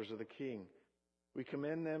the Daughters of the King. We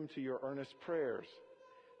commend them to your earnest prayers,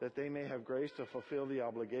 that they may have grace to fulfill the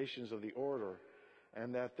obligations of the order,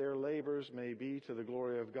 and that their labors may be to the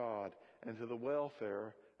glory of God and to the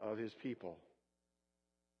welfare of his people.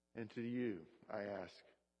 And to you, I ask.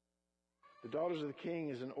 The Daughters of the King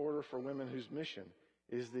is an order for women whose mission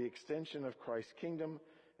is the extension of Christ's kingdom,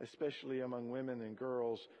 especially among women and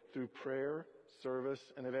girls, through prayer, service,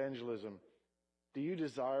 and evangelism. Do you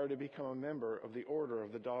desire to become a member of the order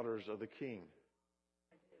of the Daughters of the King?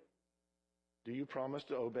 Do you promise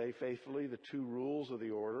to obey faithfully the two rules of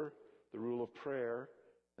the order, the rule of prayer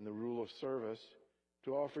and the rule of service,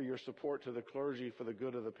 to offer your support to the clergy for the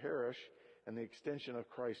good of the parish and the extension of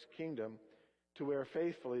Christ's kingdom, to wear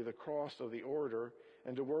faithfully the cross of the order,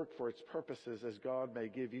 and to work for its purposes as God may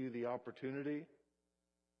give you the opportunity?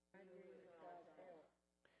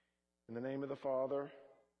 In the name of the Father,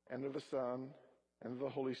 and of the Son, and of the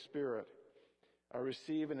Holy Spirit, I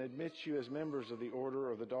receive and admit you as members of the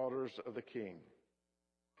order of the Daughters of the King.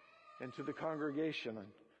 And to the congregation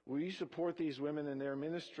Will you support these women in their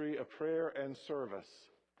ministry of prayer and service?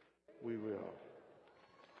 We will.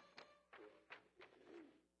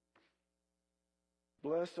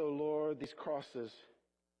 Bless, O Lord, these crosses,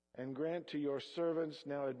 and grant to your servants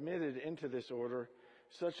now admitted into this order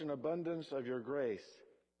such an abundance of your grace,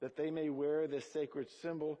 that they may wear this sacred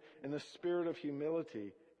symbol in the spirit of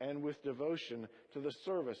humility and with devotion to the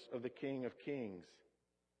service of the King of Kings.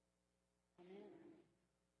 Amen.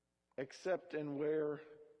 Accept and wear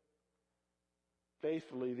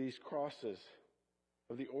faithfully these crosses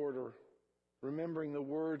of the order, remembering the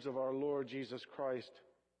words of our Lord Jesus Christ,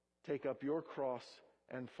 "Take up your cross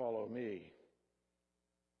and follow me."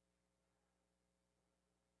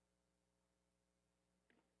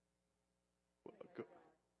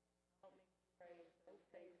 Help me pray so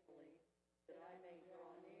faithfully that I may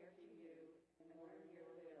draw near to you and learn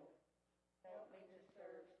your will. Help me to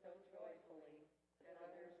serve so joyfully that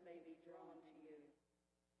others may be drawn to you.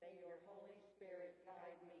 May your Holy Spirit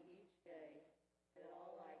guide me each day, that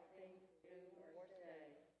all I think, do, or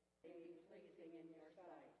say may be pleasing in your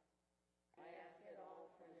sight. I ask it all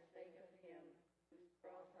for the sake of him whose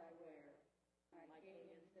cross I wear, my King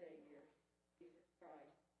and Savior, Jesus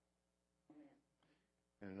Christ. Amen.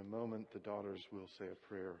 And in a moment, the daughters will say a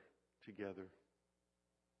prayer together.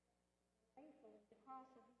 Faithful at the cross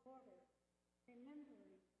of the order,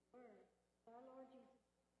 remembering the words of our Lord Jesus.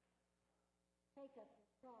 Take up your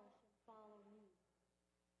cross and follow me.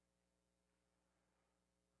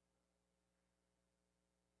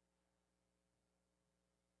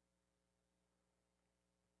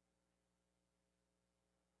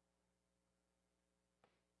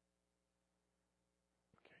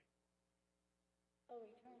 O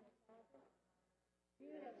eternal Father,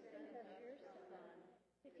 you have sent us your Son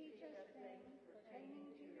to teach us things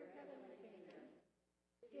pertaining to your heavenly kingdom.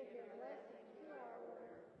 Give your blessing to our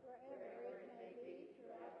order wherever it may be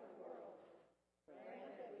throughout the world.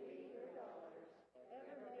 Grant that we, your daughters,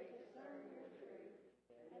 ever may discern your truth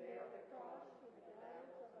and bear the cross with the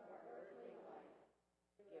battles of our earthly life.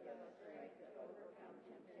 Give us strength to overcome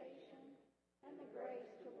temptation and the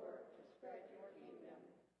grace to work to spread your kingdom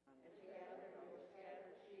and to gather your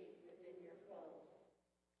scattered sheep within your fold.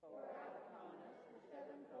 Pour out upon us the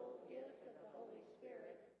sevenfold gift of the Holy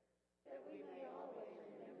Spirit, that we may always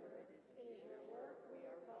remember it is your work we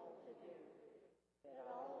are called to do, that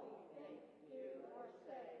all we think, do, or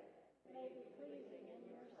say may be pleasing in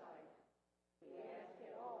your sight. We ask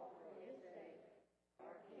it all for his sake,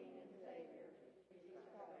 our King and Savior, Jesus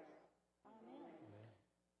Christ. Amen.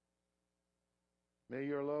 May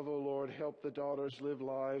your love, O Lord, help the daughters live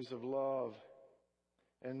lives of love,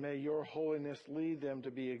 and may your holiness lead them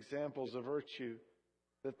to be examples of virtue,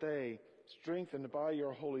 that they, strengthened by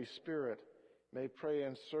your Holy Spirit, may pray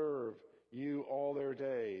and serve you all their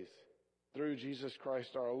days. Through Jesus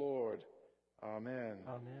Christ our Lord. Amen.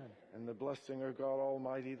 Amen. And the blessing of God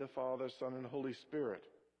Almighty, the Father, Son, and Holy Spirit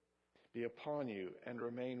be upon you and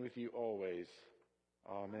remain with you always.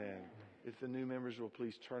 Amen. If the new members will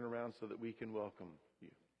please turn around so that we can welcome you.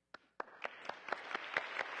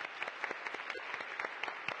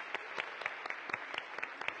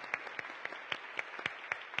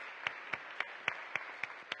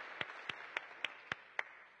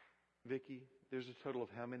 Vicki, there's a total of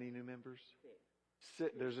how many new members?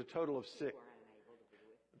 Six. There's a total of six.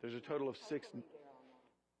 There's a total of six.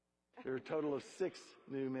 There are a total of 6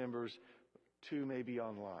 new members. 2 may be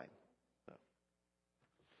online. So.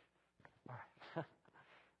 All right.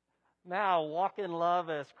 Now, walk in love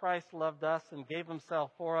as Christ loved us and gave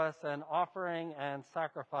himself for us, an offering and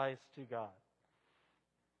sacrifice to God.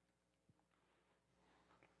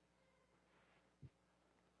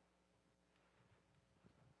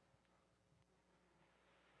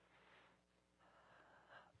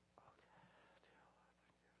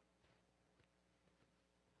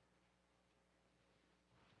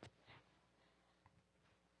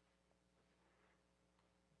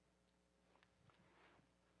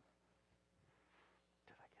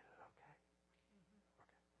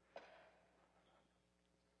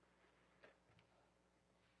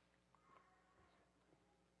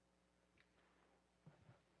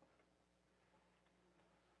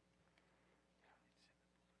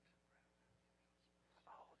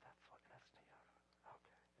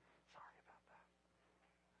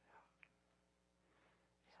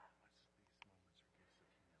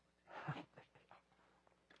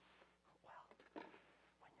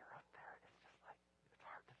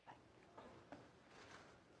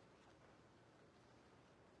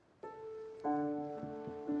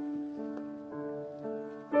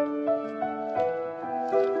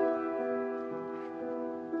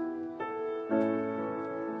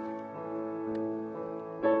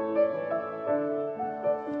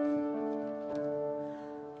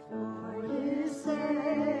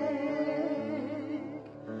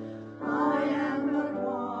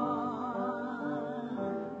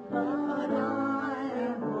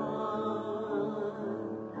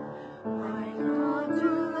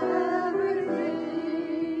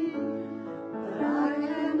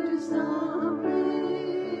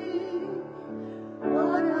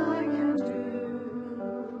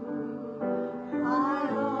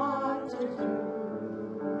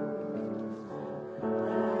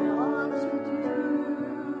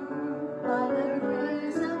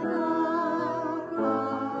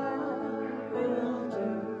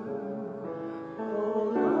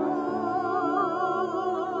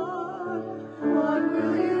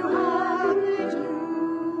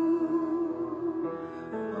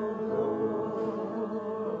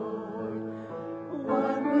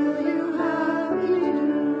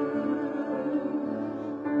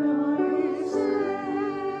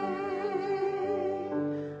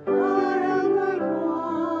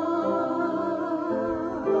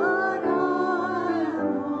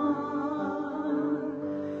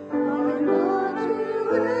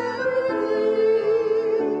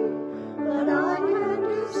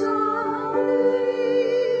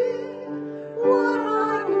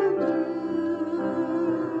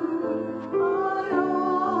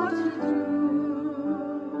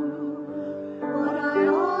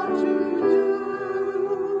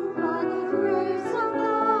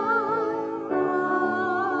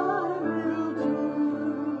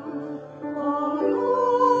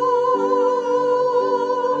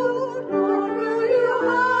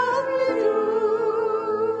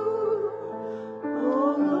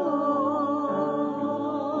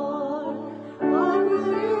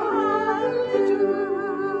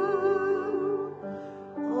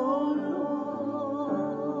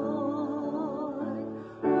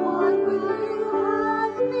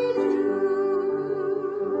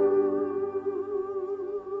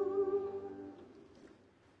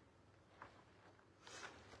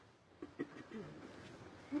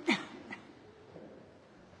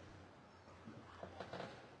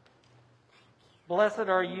 Blessed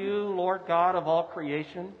are you, Lord God of all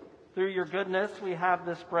creation. Through your goodness we have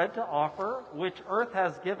this bread to offer, which earth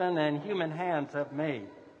has given and human hands have made.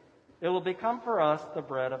 It will become for us the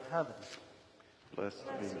bread of heaven. Blessed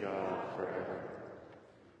be God forever.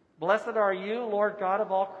 Blessed are you, Lord God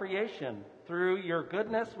of all creation. Through your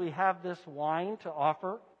goodness we have this wine to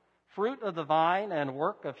offer, fruit of the vine and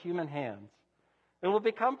work of human hands. It will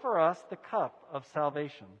become for us the cup of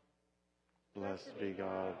salvation. Blessed be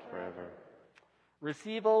God forever.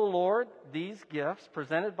 Receive, O Lord, these gifts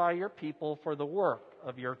presented by your people for the work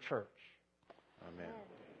of your church. Amen.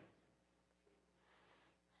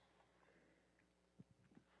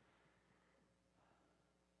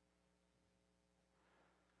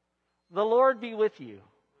 The Lord be with you.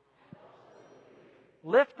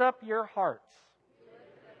 Lift up your hearts.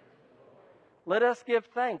 Let us give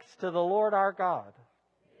thanks to the Lord our God.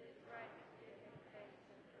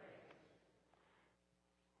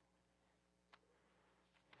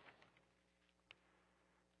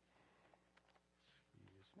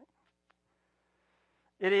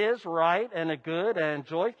 It is right and a good and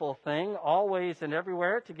joyful thing, always and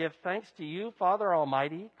everywhere, to give thanks to you, Father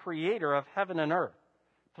Almighty, Creator of heaven and earth,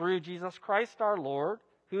 through Jesus Christ our Lord,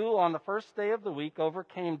 who on the first day of the week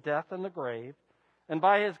overcame death and the grave, and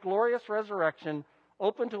by his glorious resurrection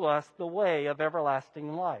opened to us the way of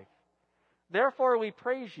everlasting life. Therefore we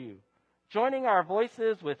praise you, joining our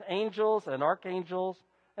voices with angels and archangels,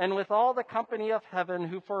 and with all the company of heaven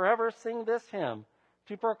who forever sing this hymn,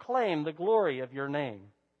 to proclaim the glory of your name.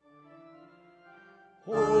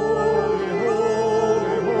 Holy,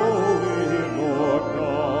 holy, holy, Lord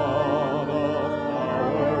God of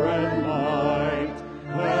power and might,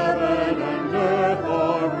 heaven and earth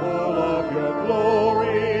are full of your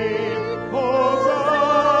glory.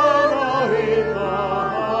 Hosanna in the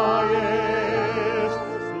highest.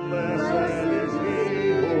 Blessed is he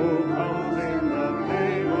who comes in the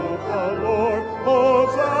name of the Lord.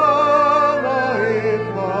 Hosanna in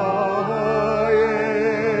the highest.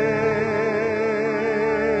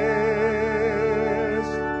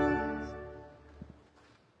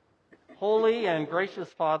 Holy and gracious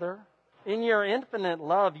Father, in your infinite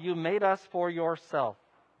love you made us for yourself.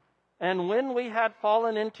 And when we had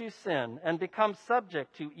fallen into sin and become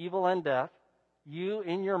subject to evil and death, you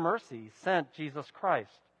in your mercy sent Jesus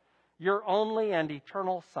Christ, your only and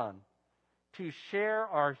eternal Son, to share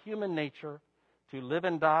our human nature, to live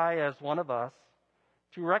and die as one of us,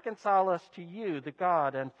 to reconcile us to you, the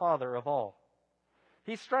God and Father of all.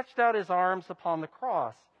 He stretched out his arms upon the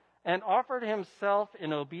cross and offered himself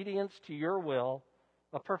in obedience to your will,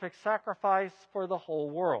 a perfect sacrifice for the whole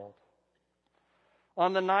world.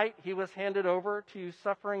 On the night he was handed over to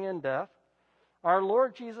suffering and death, our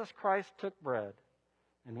Lord Jesus Christ took bread,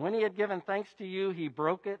 and when he had given thanks to you, he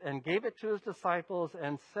broke it and gave it to his disciples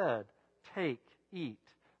and said, "Take, eat.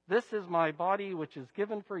 This is my body which is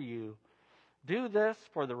given for you. Do this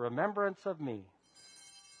for the remembrance of me."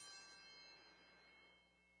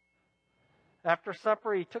 After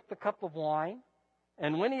supper, he took the cup of wine,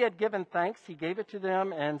 and when he had given thanks, he gave it to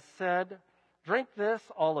them and said, "Drink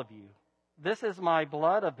this, all of you. This is my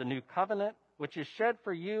blood of the new covenant, which is shed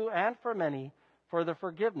for you and for many for the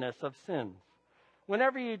forgiveness of sins.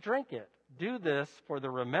 Whenever you drink it, do this for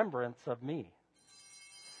the remembrance of me."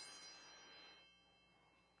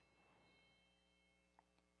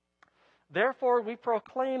 Therefore, we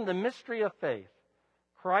proclaim the mystery of faith.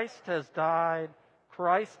 Christ has died.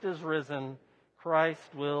 Christ is risen.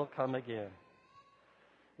 Christ will come again.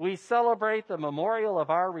 We celebrate the memorial of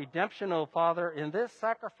our redemption, O Father, in this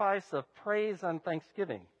sacrifice of praise and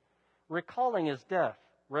thanksgiving. Recalling his death,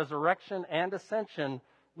 resurrection, and ascension,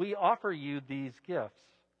 we offer you these gifts.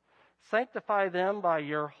 Sanctify them by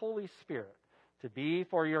your Holy Spirit, to be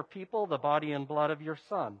for your people the body and blood of your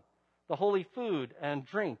Son, the holy food and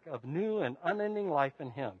drink of new and unending life in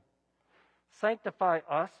him. Sanctify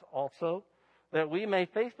us also, that we may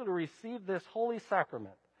faithfully receive this holy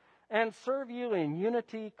sacrament and serve you in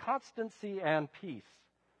unity, constancy, and peace.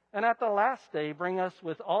 And at the last day, bring us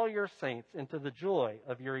with all your saints into the joy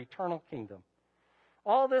of your eternal kingdom.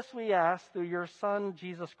 All this we ask through your Son,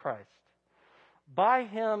 Jesus Christ. By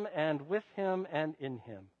him and with him and in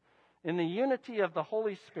him, in the unity of the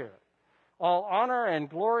Holy Spirit, all honor and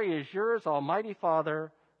glory is yours, Almighty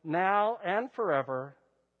Father, now and forever.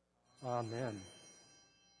 Amen.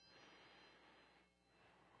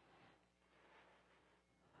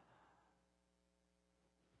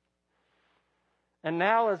 And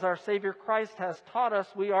now, as our Savior Christ has taught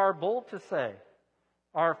us, we are bold to say,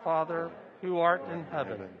 "Our Father, who art in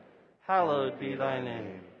heaven, hallowed be thy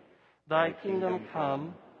name. Thy kingdom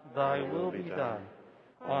come, thy will be done,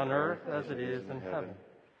 on earth as it is in heaven.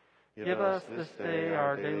 Give us this day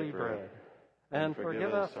our daily bread, and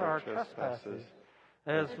forgive us our trespasses,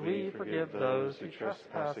 as we forgive those who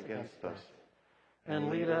trespass against us. And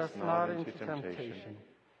lead us not into temptation,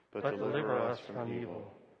 but deliver us from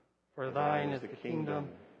evil. For thine is the kingdom,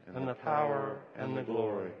 and the power, and the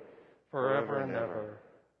glory, forever and ever.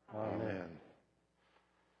 Amen.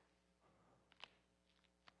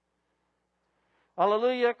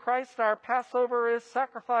 Alleluia, Christ our Passover is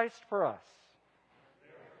sacrificed for us.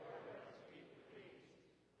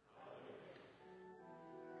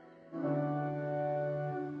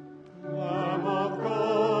 Lamb of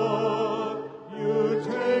God, you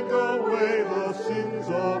take away the sins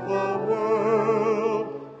of the world.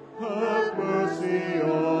 Have mercy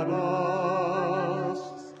on us.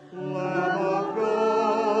 Lamb of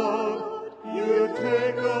God, you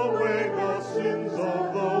take away the sins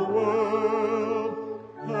of the world.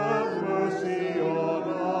 Have mercy on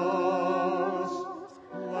us.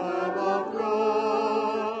 Lamb of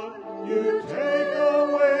God, you take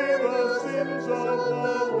away the sins of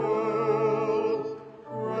the world.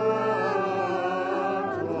 Grant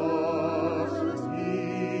us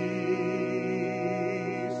peace.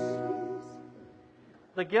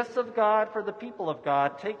 The gifts of God for the people of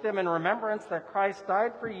God, take them in remembrance that Christ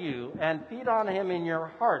died for you, and feed on him in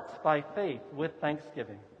your hearts by faith with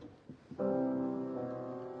thanksgiving.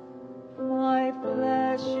 My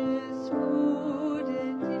flesh is food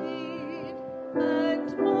indeed,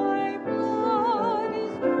 and my blood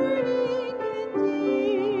is drink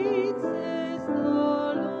indeed, says the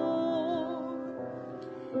Lord.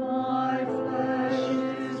 My flesh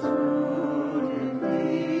is food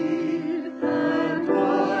indeed, and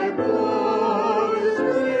my blood is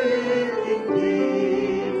drink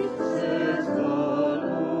indeed, says the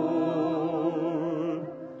Lord.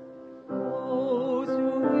 Those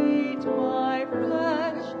who eat my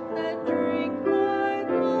flesh and drink my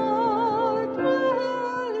blood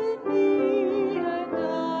dwell in me, and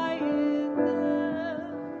I in them.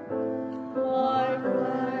 My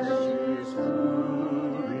flesh is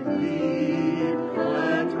food indeed,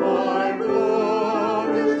 and my blood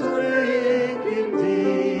is drink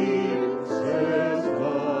indeed, says the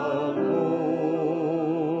Lord.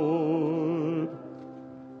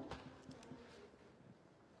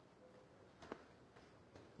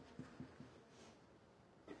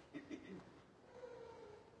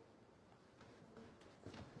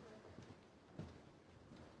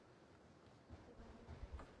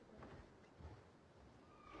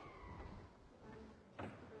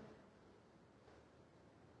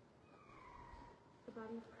 The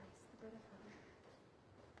body of Christ, the bread of heaven.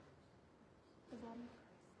 The body of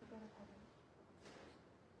Christ, the bread of heaven.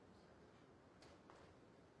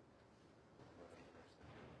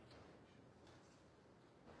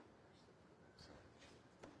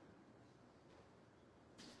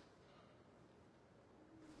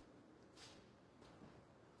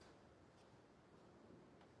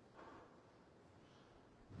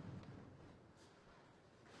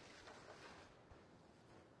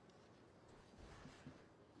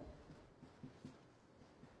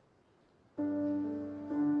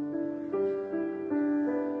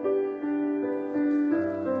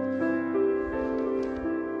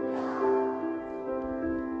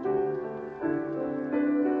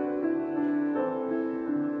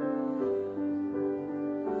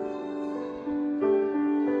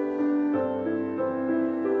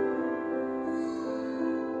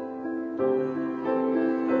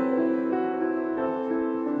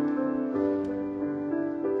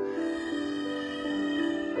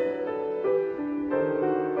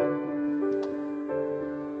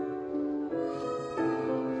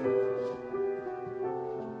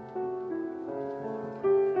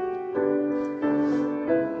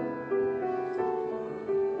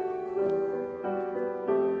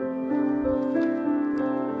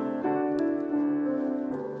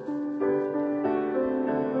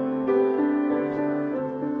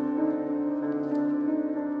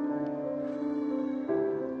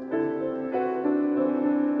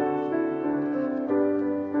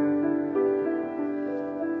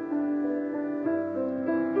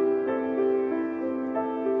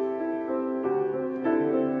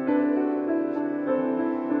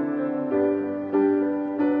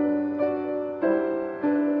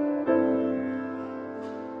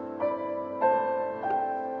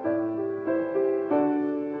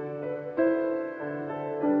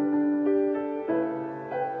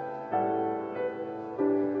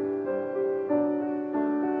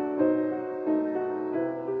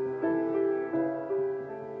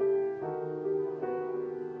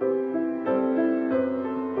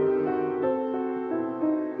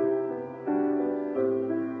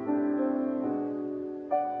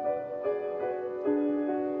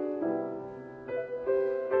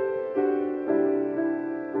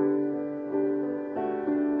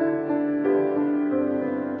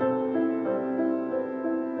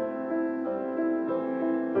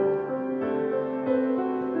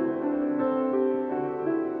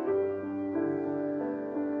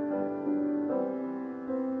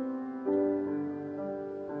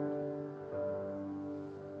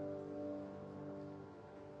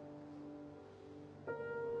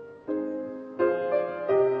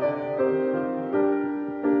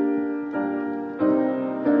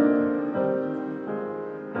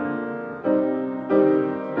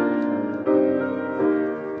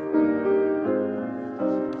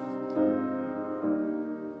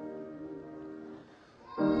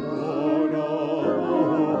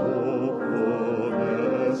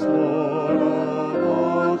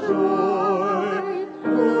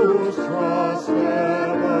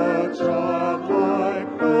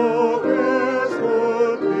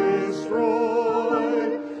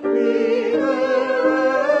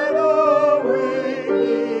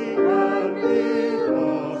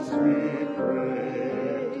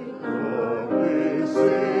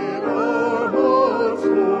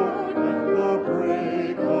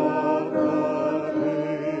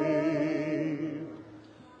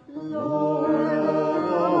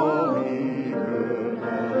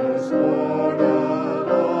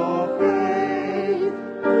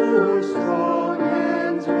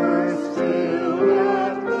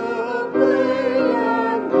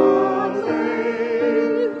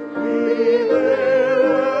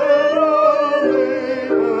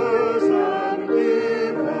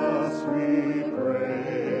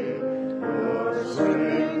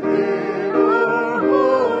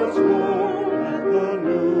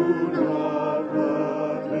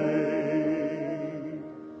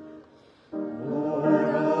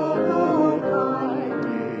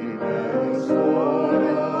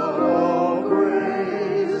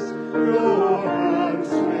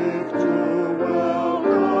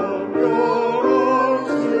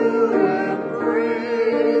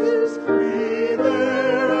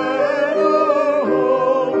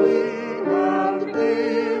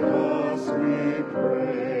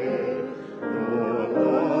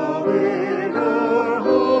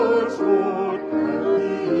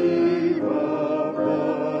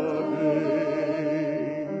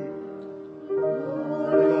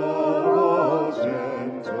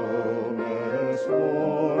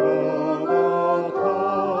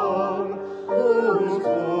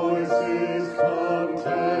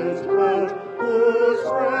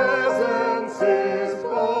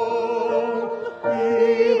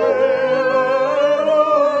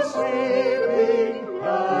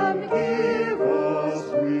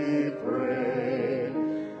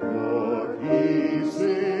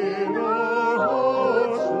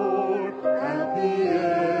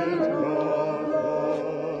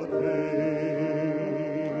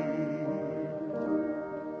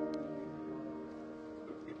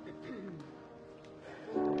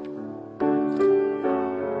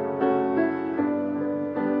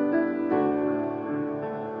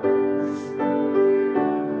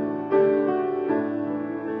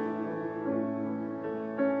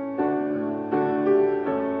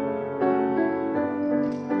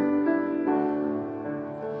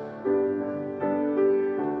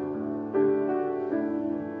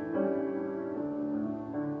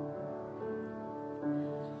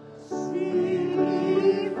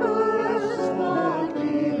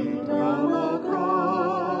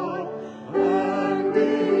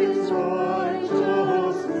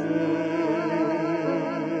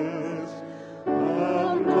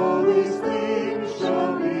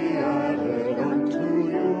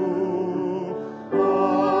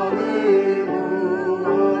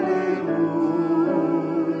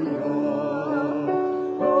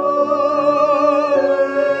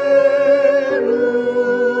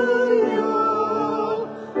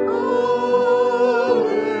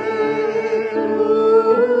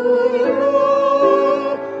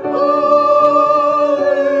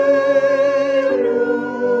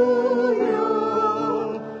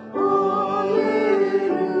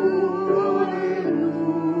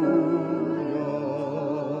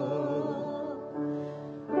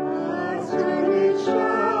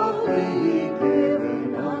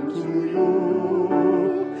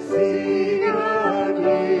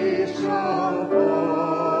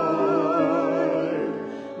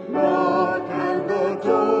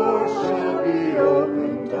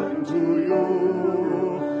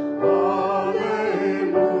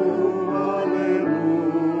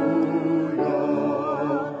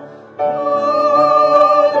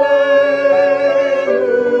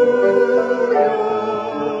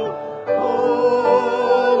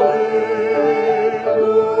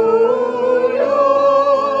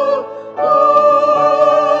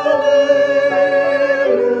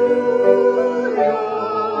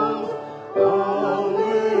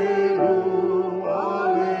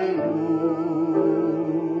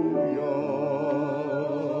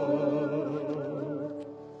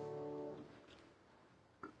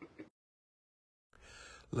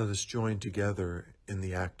 Let us join together in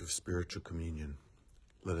the act of spiritual communion.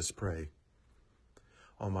 Let us pray.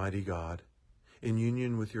 Almighty God, in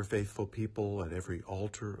union with your faithful people at every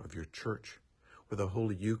altar of your church, where the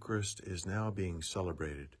Holy Eucharist is now being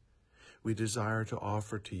celebrated, we desire to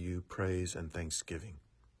offer to you praise and thanksgiving.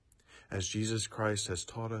 As Jesus Christ has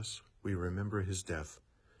taught us, we remember his death,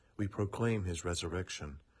 we proclaim his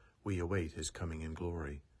resurrection, we await his coming in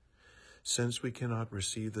glory. Since we cannot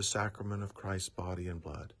receive the sacrament of Christ's body and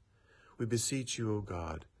blood, we beseech you, O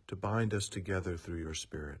God, to bind us together through your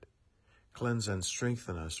Spirit. Cleanse and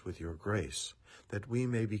strengthen us with your grace, that we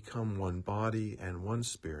may become one body and one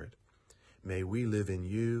spirit. May we live in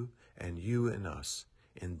you and you in us,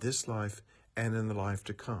 in this life and in the life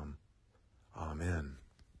to come. Amen.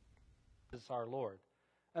 Is our Lord.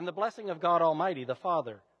 And the blessing of God Almighty, the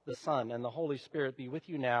Father, the Son, and the Holy Spirit be with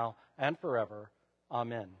you now and forever.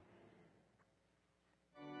 Amen.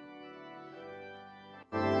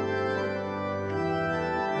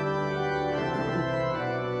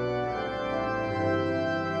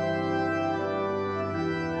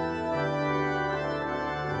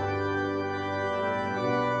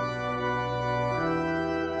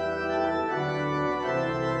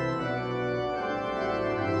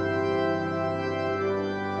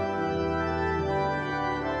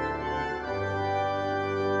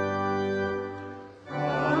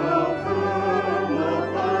 Amen.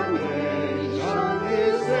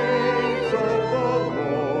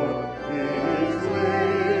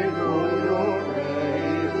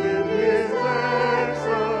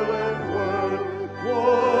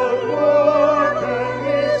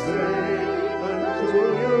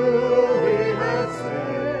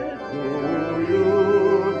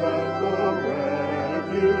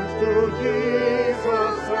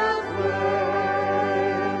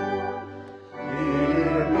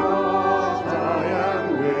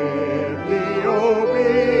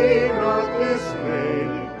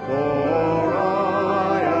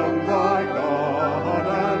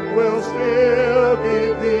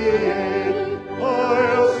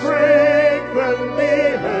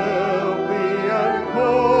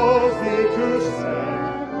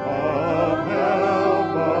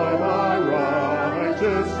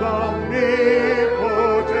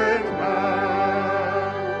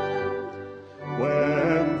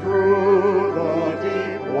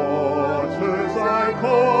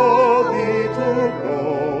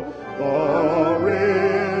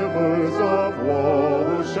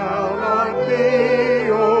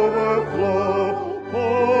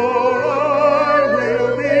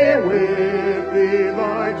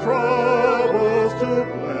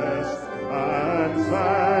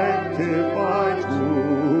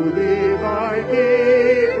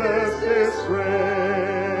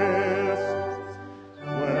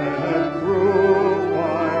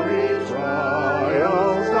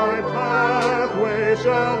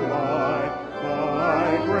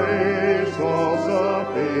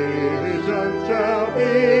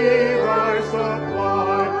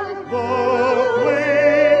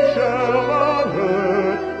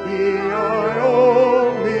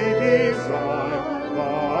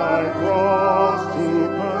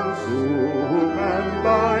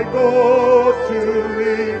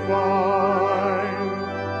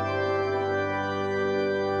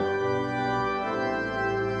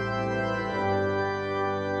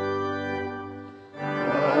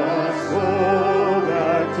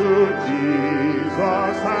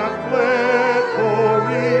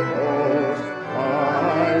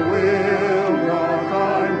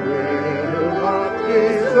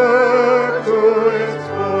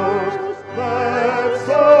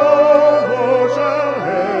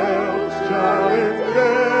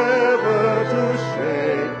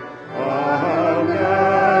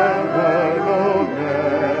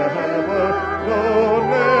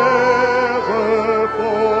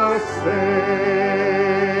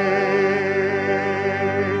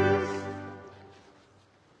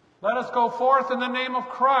 forth in the name of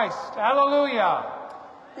Christ. Hallelujah.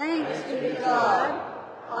 Thanks be to God.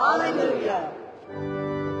 Hallelujah.